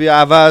सुनिने हो। अब यो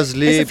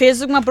आवाजले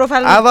फेसबुकमा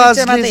प्रोफाइल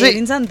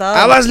हेरिन्छ नि त।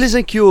 आवाजले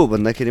चाहिँ के हो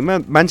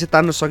भन्दाखेरिमा मान्छे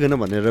तान्न सकेन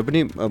भनेर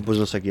पनि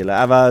बुझ्न सकिएला।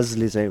 आवाजले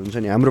चाहिँ हुन्छ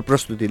नि, हाम्रो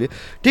प्रस्तुतिले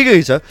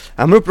ठिकै छ,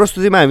 हाम्रो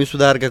प्रस्तुतिमा हामी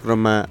सुधारका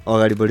क्रममा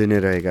अगाडि बढी नै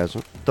रहेका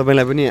छौँ।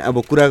 तपाईँलाई पनि अब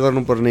कुरा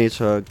गर्नुपर्ने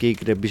छ,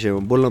 केही विषयमा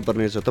बोल्नु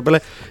पर्ने छ।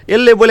 तपाईँलाई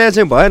यसले बोले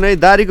चाहिँ भएन है,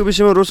 दारीको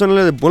विषयमा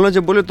रोशनले बोल्न चाहिँ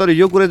बोल्यो तर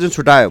यो कुरा चाहिँ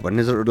छुटायो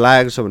भन्ने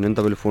लागेको छ भने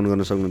तपाईँले फोन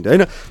गर्न सक्नुहुन्थ्यो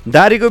होइन।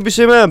 दारीको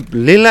विषयमा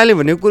लेनलाले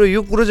भनेको कुरो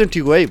यो कुरो चाहिँ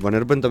ठिक हो है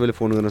भनेर पनि तपाईँले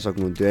फोन गर्न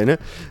सक्नुहुन्थ्यो होइन।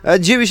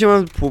 जे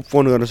विषयमा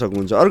फोन गर्न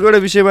सक्नुहुन्छ। अर्को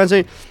एउटा विषयमा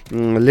चाहिँ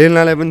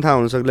लेनलालाई पनि थाहा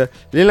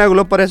हुनसक्ला, लेनलाको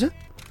लभ परेछ?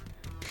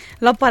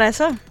 लभ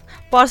परेछ?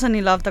 पर्छ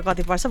नि, लभ त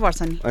कति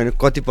पर्छ नि होइन,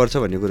 कति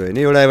पर्छ भन्ने कुरो होइन।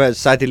 एउटा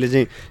साथीले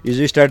चाहिँ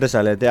हिजो स्ट्याटस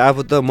हालेको थियो,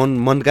 आफू त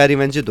मनकारी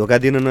मान्छे, धोका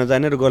दिन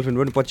नजाने र गर्लफ्रेन्ड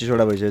पनि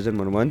 25वटा भइसकेछन्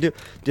भनेर भन्थ्यो।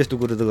 त्यस्तो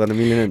कुरो त गर्न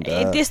मिलेन नि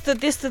त।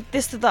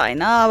 त्यस्तो त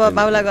होइन। अब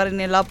बाउलाई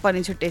गर्ने लभ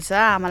पनि छुट्टै छ,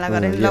 आमालाई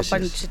गर्ने लभ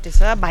पनि छुट्टै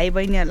छ, भाइ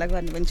बहिनीहरूलाई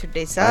गर्ने पनि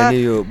छुट्टै छ।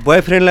 अनि यो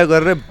बोयफ्रेन्डलाई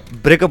गरेर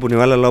ब्रेकअप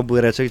हुनेवाला लभ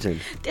गरेर छ कि छैन?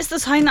 त्यस्तो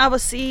छैन। अब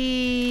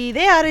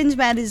सिधै अरेन्ज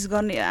म्यारेज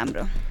गर्ने हो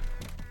हाम्रो।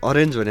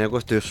 अरेन्ज भनेको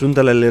कस्तो हो?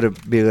 सुन्तला लिएर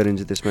बिहे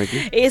गरिन्छ त्यसमा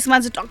कि?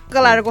 यसमा चाहिँ टक्क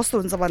लाएर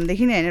कस्तो हुन्छ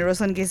भनेदेखि नि होइन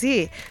रोशन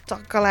केसी,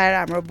 टक्क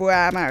लाएर हाम्रो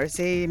बुवा आमाहरू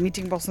चाहिँ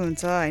मिटिङ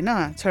बस्नुहुन्छ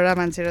होइन, छोरा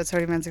मान्छे र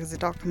छोरी मान्छेको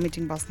चाहिँ टक्क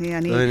मिटिङ बस्ने,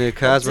 अनि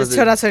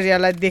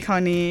छोराछोरीहरूलाई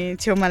देखाउने,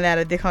 छेउमा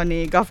ल्याएर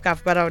देखाउने, गफकाफ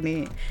गराउने।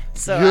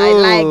 So I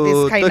like this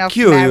kind of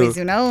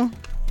marriage, you know.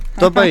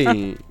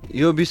 तपाईँ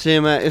यो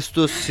विषयमा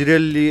यस्तो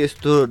सिरियसली,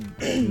 यस्तो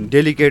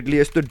डेलिकेटली,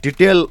 यस्तो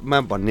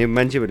डिटेलमा भन्ने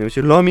मान्छे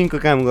भनेपछि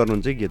लमिङको काम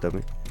गर्नुहुन्छ कि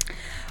तपाईँ?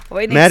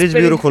 म्यारेज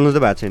ब्युरो खोल्नु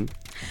त भएको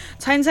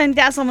छैन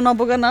त्यहाँसम्म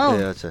नपुगन हो।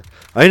 अच्छा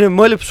होइन,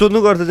 मैले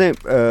सोध्नु गर्दा चाहिँ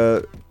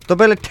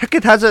तपाईँलाई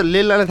ठ्याक्कै थाहा छ,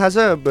 लेलालाई थाहा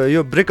छ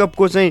यो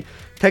ब्रेकअपको चाहिँ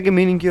ठ्याक्कै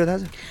मिनिङ के हो थाहा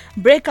छ?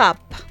 ब्रेकअप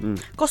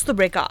कस्तो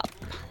ब्रेकअप?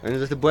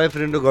 होइन, जस्तै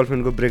बोयफ्रेन्ड र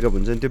गर्लफ्रेन्डको ब्रेकअप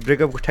हुन्छ नि, त्यो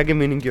ब्रेकअपको ठ्याक्कै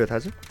मिनिङ के हो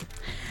थाहा छ?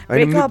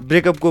 होइन,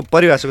 ब्रेकअपको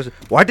परिभाषा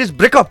कस्तो, वाट इज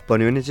ब्रेकअप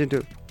भन्यो भने चाहिँ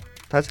त्यो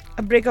थाहा छ?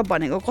 ब्रेकअप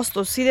भनेको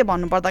कस्तो, सिधै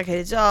भन्नु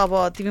पर्दाखेरि चाहिँ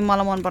अब तिमी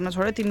मलाई मन पर्न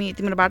छोड्यो,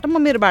 तिम्रो बाटो म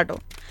मेरो बाटो।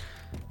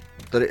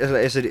 तर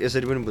यसलाई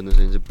यसरी पनि बुझ्नु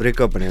सकिन्छ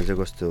ब्रेकअप भनेको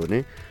चाहिँ कस्तो हो भने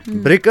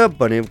ब्रेकअप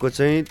भनेको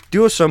चाहिँ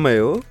त्यो समय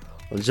हो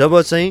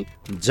जब चाहिँ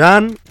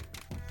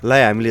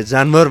जानलाई हामीले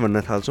जानवर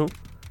भन्न थाल्छौँ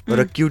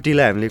र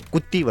क्युटीलाई हामीले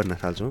कुत्ती भन्न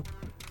थाल्छौँ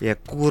या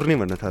कुकुर्नी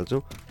भन्न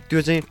थाल्छौँ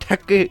त्यो चाहिँ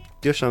ठ्याक्कै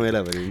त्यो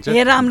समयलाई भनिन्छ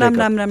ए राम राम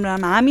राम राम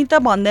राम हामी त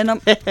भन्दैनौँ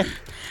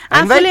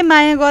आफूले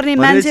माया गर्ने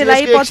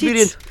मान्छेलाई पछि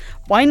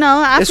होइन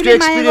आफूले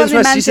माया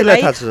गर्ने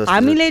मान्छेलाई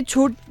हामीले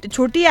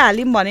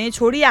छोडिहाल्यौँ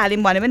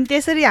भने पनि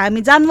त्यसरी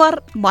हामी जानवर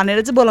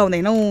भनेर चाहिँ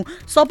बोलाउँदैनौँ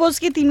सपोज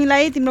कि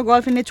तिमीलाई तिम्रो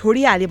गर्लफ्रेन्डले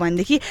छोडिहाल्यो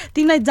भनेदेखि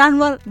तिमीलाई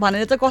जानवर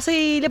भनेर चाहिँ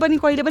कसैले पनि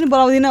कहिले पनि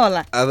बोलाउँदैन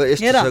होला अब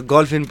यस्तो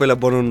गर्लफ्रेन्ड पहिला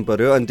बनाउनु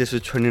पर्यो अनि त्यसपछि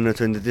छोड्ने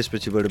नछोड्ने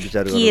त्यसपछिबाट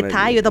विचार गर्नु के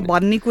थाहा यो त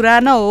भन्ने कुरा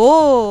न हो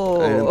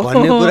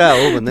भन्ने कुरा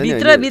हो भन्दा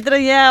नि भित्र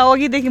यहाँ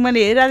अघिदेखि मैले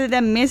हेरिरहेको थिएँ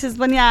त्यहाँ मेसेज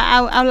पनि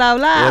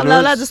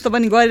आउला जस्तो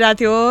पनि गरिरहेको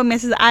थियो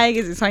मेसेज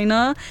आएको छैन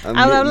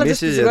आउला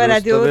जस्तो गरिरहेको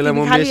थियो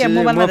खालि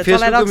मोबाइलमा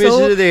चलाइरहेको छौ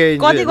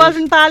कति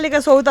गर्लफ्रेन्ड पालेका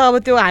छौ त अब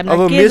त्यो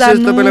हामीलाई के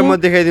जान्नु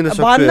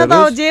भन्न त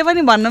जे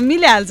पनि भन्न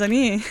मिलिहाल्छ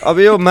नि अब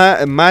यो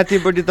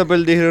माथिपट्टि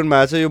तपाईँले देखिरहनु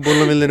भएको छ यो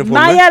बोल्न मिल्दैन फोनमा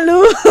मायालु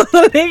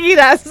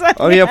देखिरहेछ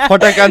अब यहाँ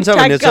फटाकान्छ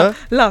भन्ने छ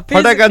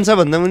फटाकान्छ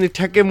भन्दा पनि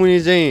ठ्याक्कै मुनि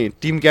चाहिँ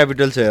टिम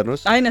क्यापिटल छ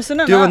हेर्नुहोस् हैन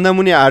सुन न त्यो भन्दा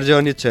मुनि आरजे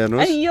अनित छ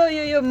हेर्नुहोस्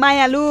यो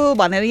मायालु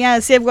भनेर यहाँ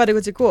सेभ गरेको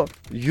चाहिँ को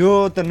यो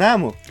त नाम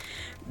हो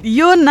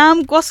यो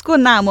नाम कसको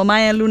नाम हो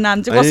मायालु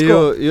नाम चाहिँ कसको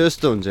यो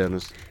यस्तो हुन्छ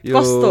हेर्नुहोस्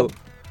यो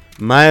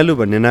मायालु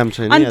भन्ने नाम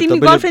छैन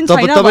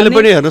तपाईले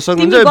पनि हेर्न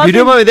सक्नुहुन्छ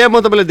भिडियोमा त्यहाँ म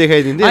तपाईलाई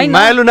देखाइदिन्थे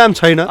मायालु नाम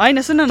छैन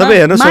तपाई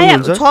हेर्न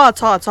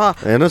सक्नुहुन्छ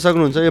हेर्न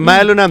सक्नुहुन्छ यो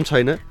मायालु नाम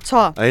छैन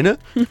हैन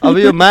अब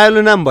यो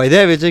मायालु नाम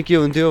भइदिए भए चाहिँ के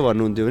हुन्थ्यो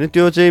भन्नुहुन्थ्यो भने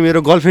त्यो चाहिँ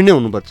मेरो गर्लफ्रेन्डै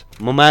हुनुपर्छ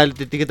म मायालु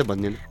त्यतिकै त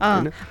भन्दिनँ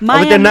हैन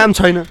अब त्यो नाम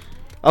छैन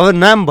अब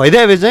नाम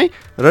भइदिए भए चाहिँ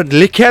र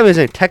लेख्या भए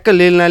चाहिँ ठ्याक्क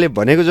लेलनाले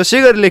भनेको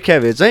जसै गरी लेख्या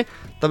भए चाहिँ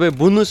तपाई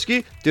बुझ्नुस्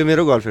कि त्यो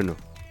मेरो गर्लफ्रेन्ड हो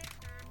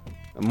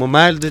म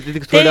मायालु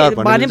त्यतिकै थोरै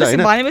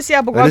भनेपछि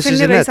अब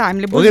गर्लफ्रेन्ड रहेछ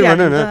हामीले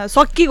बुझिहाल्नु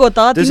सकिगयो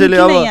त त्यसैले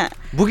अब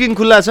बुकिङ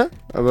खुल्ला छ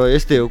अब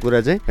यस्तै हो कुरा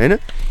चाहिँ हैन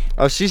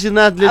अब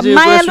शिशिरनाथले चाहिँ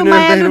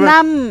मायालु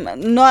नाम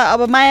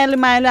अब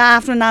मायालु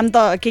आफ्नो नाम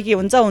त के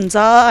हुन्छ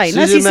हैन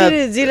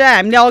शिशिरजीलाई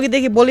हामीले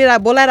अघिदेखि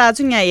बोलाइरहेको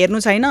छौँ यहाँ हेर्नु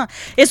छैन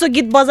यसो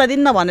गीत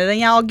बजाइदिनु न भनेर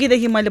यहाँ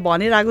अघिदेखि मैले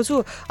भनिरहेको छु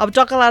अब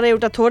चक्कलाएर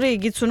एउटा थोरै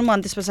गीत सुनौँ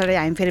अनि त्यस पछाडि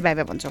हामी फेरि बाइ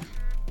बाइ भन्छौँ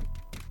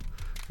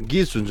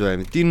गीत सुन्छौँ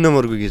हामी 3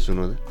 नम्बरको गीत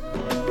सुनौँ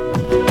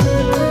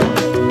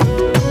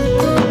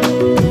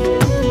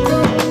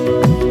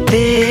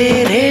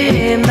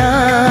तेरे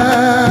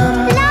नाम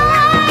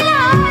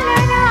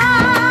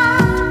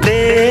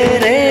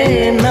तेरे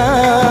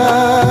नाम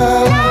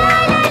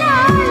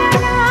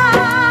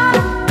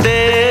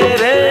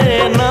तेरे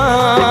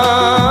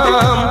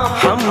नाम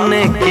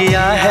हमने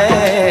किया है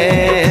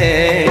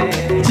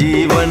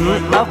जीवन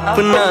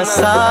अपना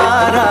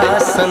सारा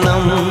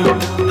सनम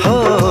हो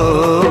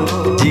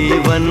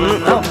जीवन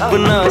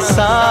अपना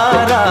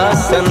सारा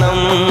सनम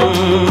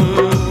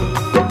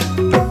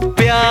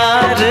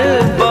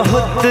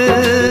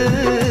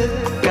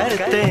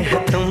करते हैं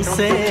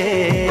तुमसे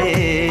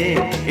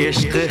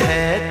इश्क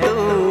है तू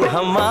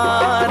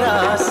हमारा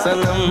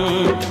सनम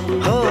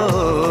हो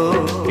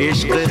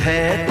इश्क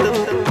है तू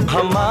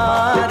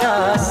हमारा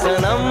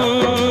सनम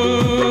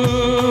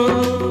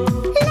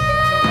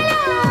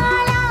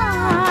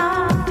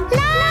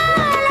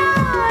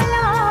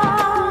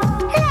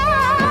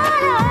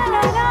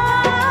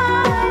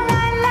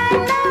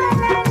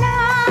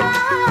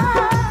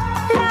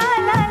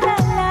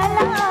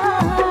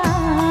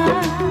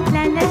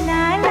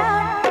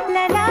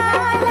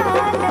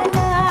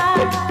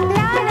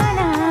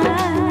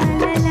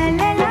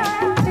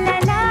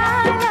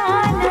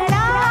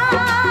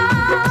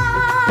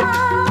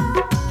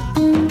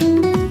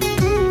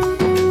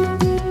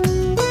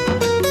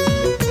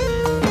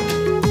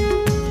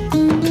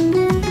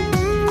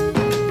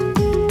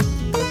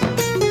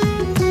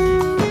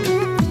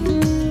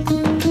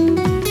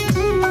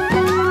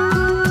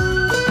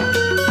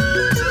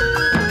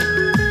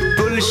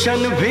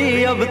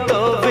भी अब तो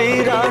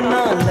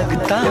वीराना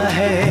लगता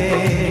है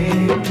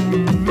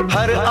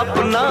हर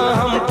अपना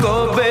हमको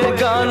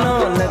बेगाना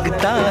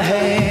लगता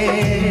है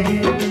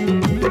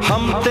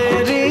हम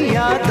तेरी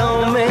यादों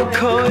में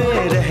खोए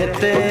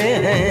रहते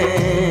हैं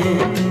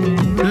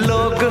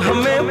लोग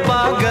हमें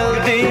पागल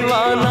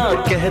दीवाना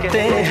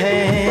कहते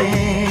हैं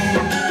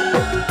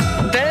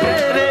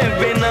तेरे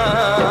बिना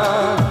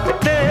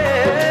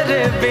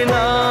तेरे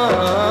बिना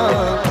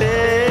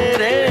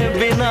तेरे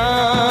बिना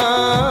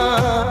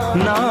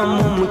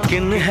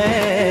नामुमकिन है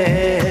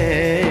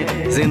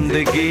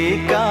जिंदगी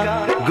का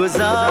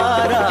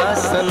गुजारा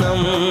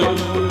सनम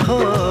हो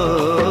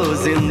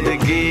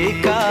जिंदगी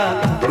का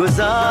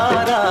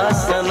गुजारा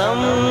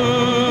सनम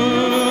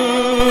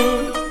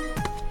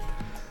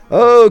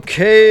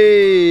ओके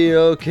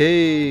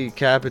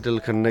क्यापिटल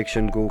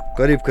कनेक्सनको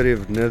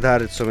करिब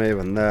निर्धारित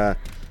समयभन्दा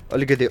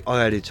अलिकति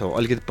अगाडि छौँ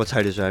अलिकति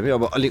पछाडि छौँ हामी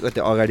अब अलिकति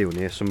अगाडि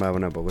हुने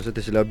सम्भावना भएको छ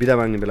त्यसैले अब बिदा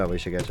माग्ने बेला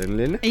भइसकेको छ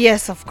नि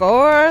यस अफ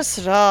कोर्स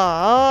र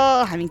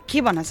हामी के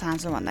भन्न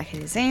चाहन्छौँ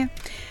भन्दाखेरि चाहिँ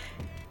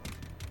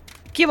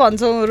के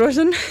भन्छौ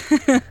रोशन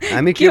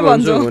हामी के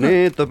भन्छौँ भने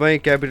तपाईँ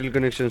क्यापिटल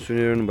कनेक्सन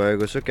सुनिरहनु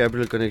भएको छ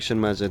क्यापिटल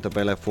कनेक्सनमा चाहिँ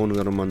तपाईँलाई फोन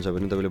गर्न मन छ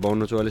भने तपाईँले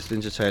 5244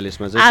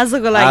 346 मा चाहिँ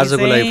आजको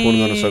लागि फोन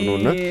गर्न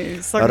सक्नुहुन्न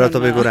र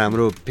तपाईँको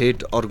हाम्रो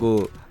भेट अर्को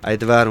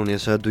आइतबार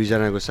हुनेछ 2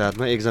 जनाको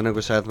साथमा 1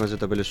 जनाको साथमा चाहिँ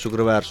तपाईँले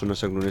शुक्रबार सुन्न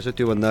सक्नुहुनेछ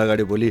त्योभन्दा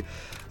अगाडि भोलि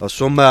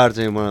सोमबार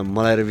चाहिँ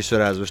मलाई र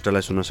विश्वराज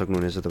विष्टलाई सुन्न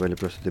सक्नुहुनेछ तपाईँले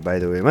प्रस्तुति बाइ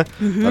द वेमा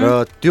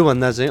र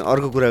त्योभन्दा चाहिँ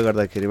अर्को कुरा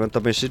गर्दाखेरिमा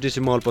तपाईँ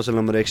सिटिसी मल पसल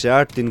नम्बर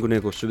 108 3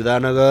 कुनेको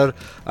सुविधानगर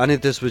अनि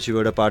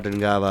त्यसपछिबाट पाटन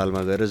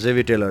गावालमा गएर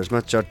जेभी टेलर्समा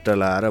चट्ट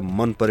लाएर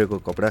मन परेको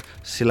कपडा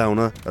सिलाउन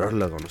र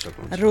लगाउन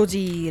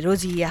सक्नुहुन्छ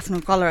रोजी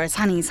आफ्नो कलर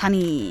छानी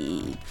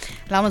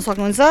लाउन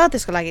सक्नुहुन्छ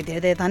त्यसको लागि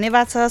धेरै धेरै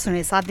धन्यवाद छ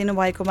सुने साथ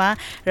दिनुभएकोमा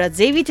र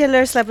जेभी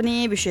टेलर्सलाई पनि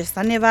विशेष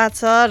धन्यवाद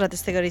छ र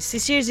त्यस्तै गरी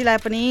शिशिरजीलाई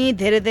पनि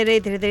धेरै धेरै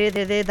धेरै धेरै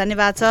धेरै धेरै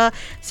धन्यवाद छ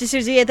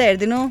शिशिरजी यता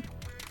हेरिदिनु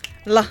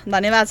ल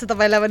धन्यवाद छ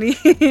तपाईँलाई पनि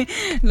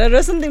ल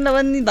रोशन तिमीलाई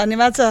पनि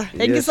धन्यवाद छ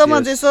थ्याङ्क यू सो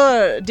मच यसो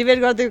डिबेट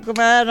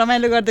गरिदिएकोमा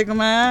रमाइलो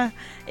गरिदिएकोमा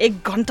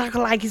 1 घन्टाको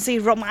लागि चाहिँ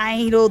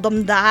रमाइलो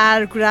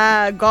दमदार कुरा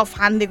गफ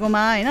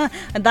हानिदिएकोमा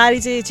होइन दारी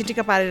चाहिँ चिटिक्क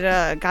पारेर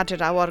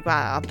काटेर अब अर्को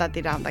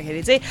हप्तातिर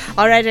आउँदाखेरि चाहिँ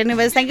alright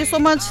anyways thank you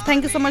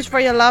so much for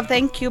your love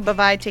thank you bye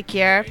bye take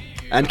care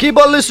And keep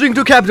on listening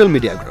to Capital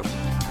Media Group.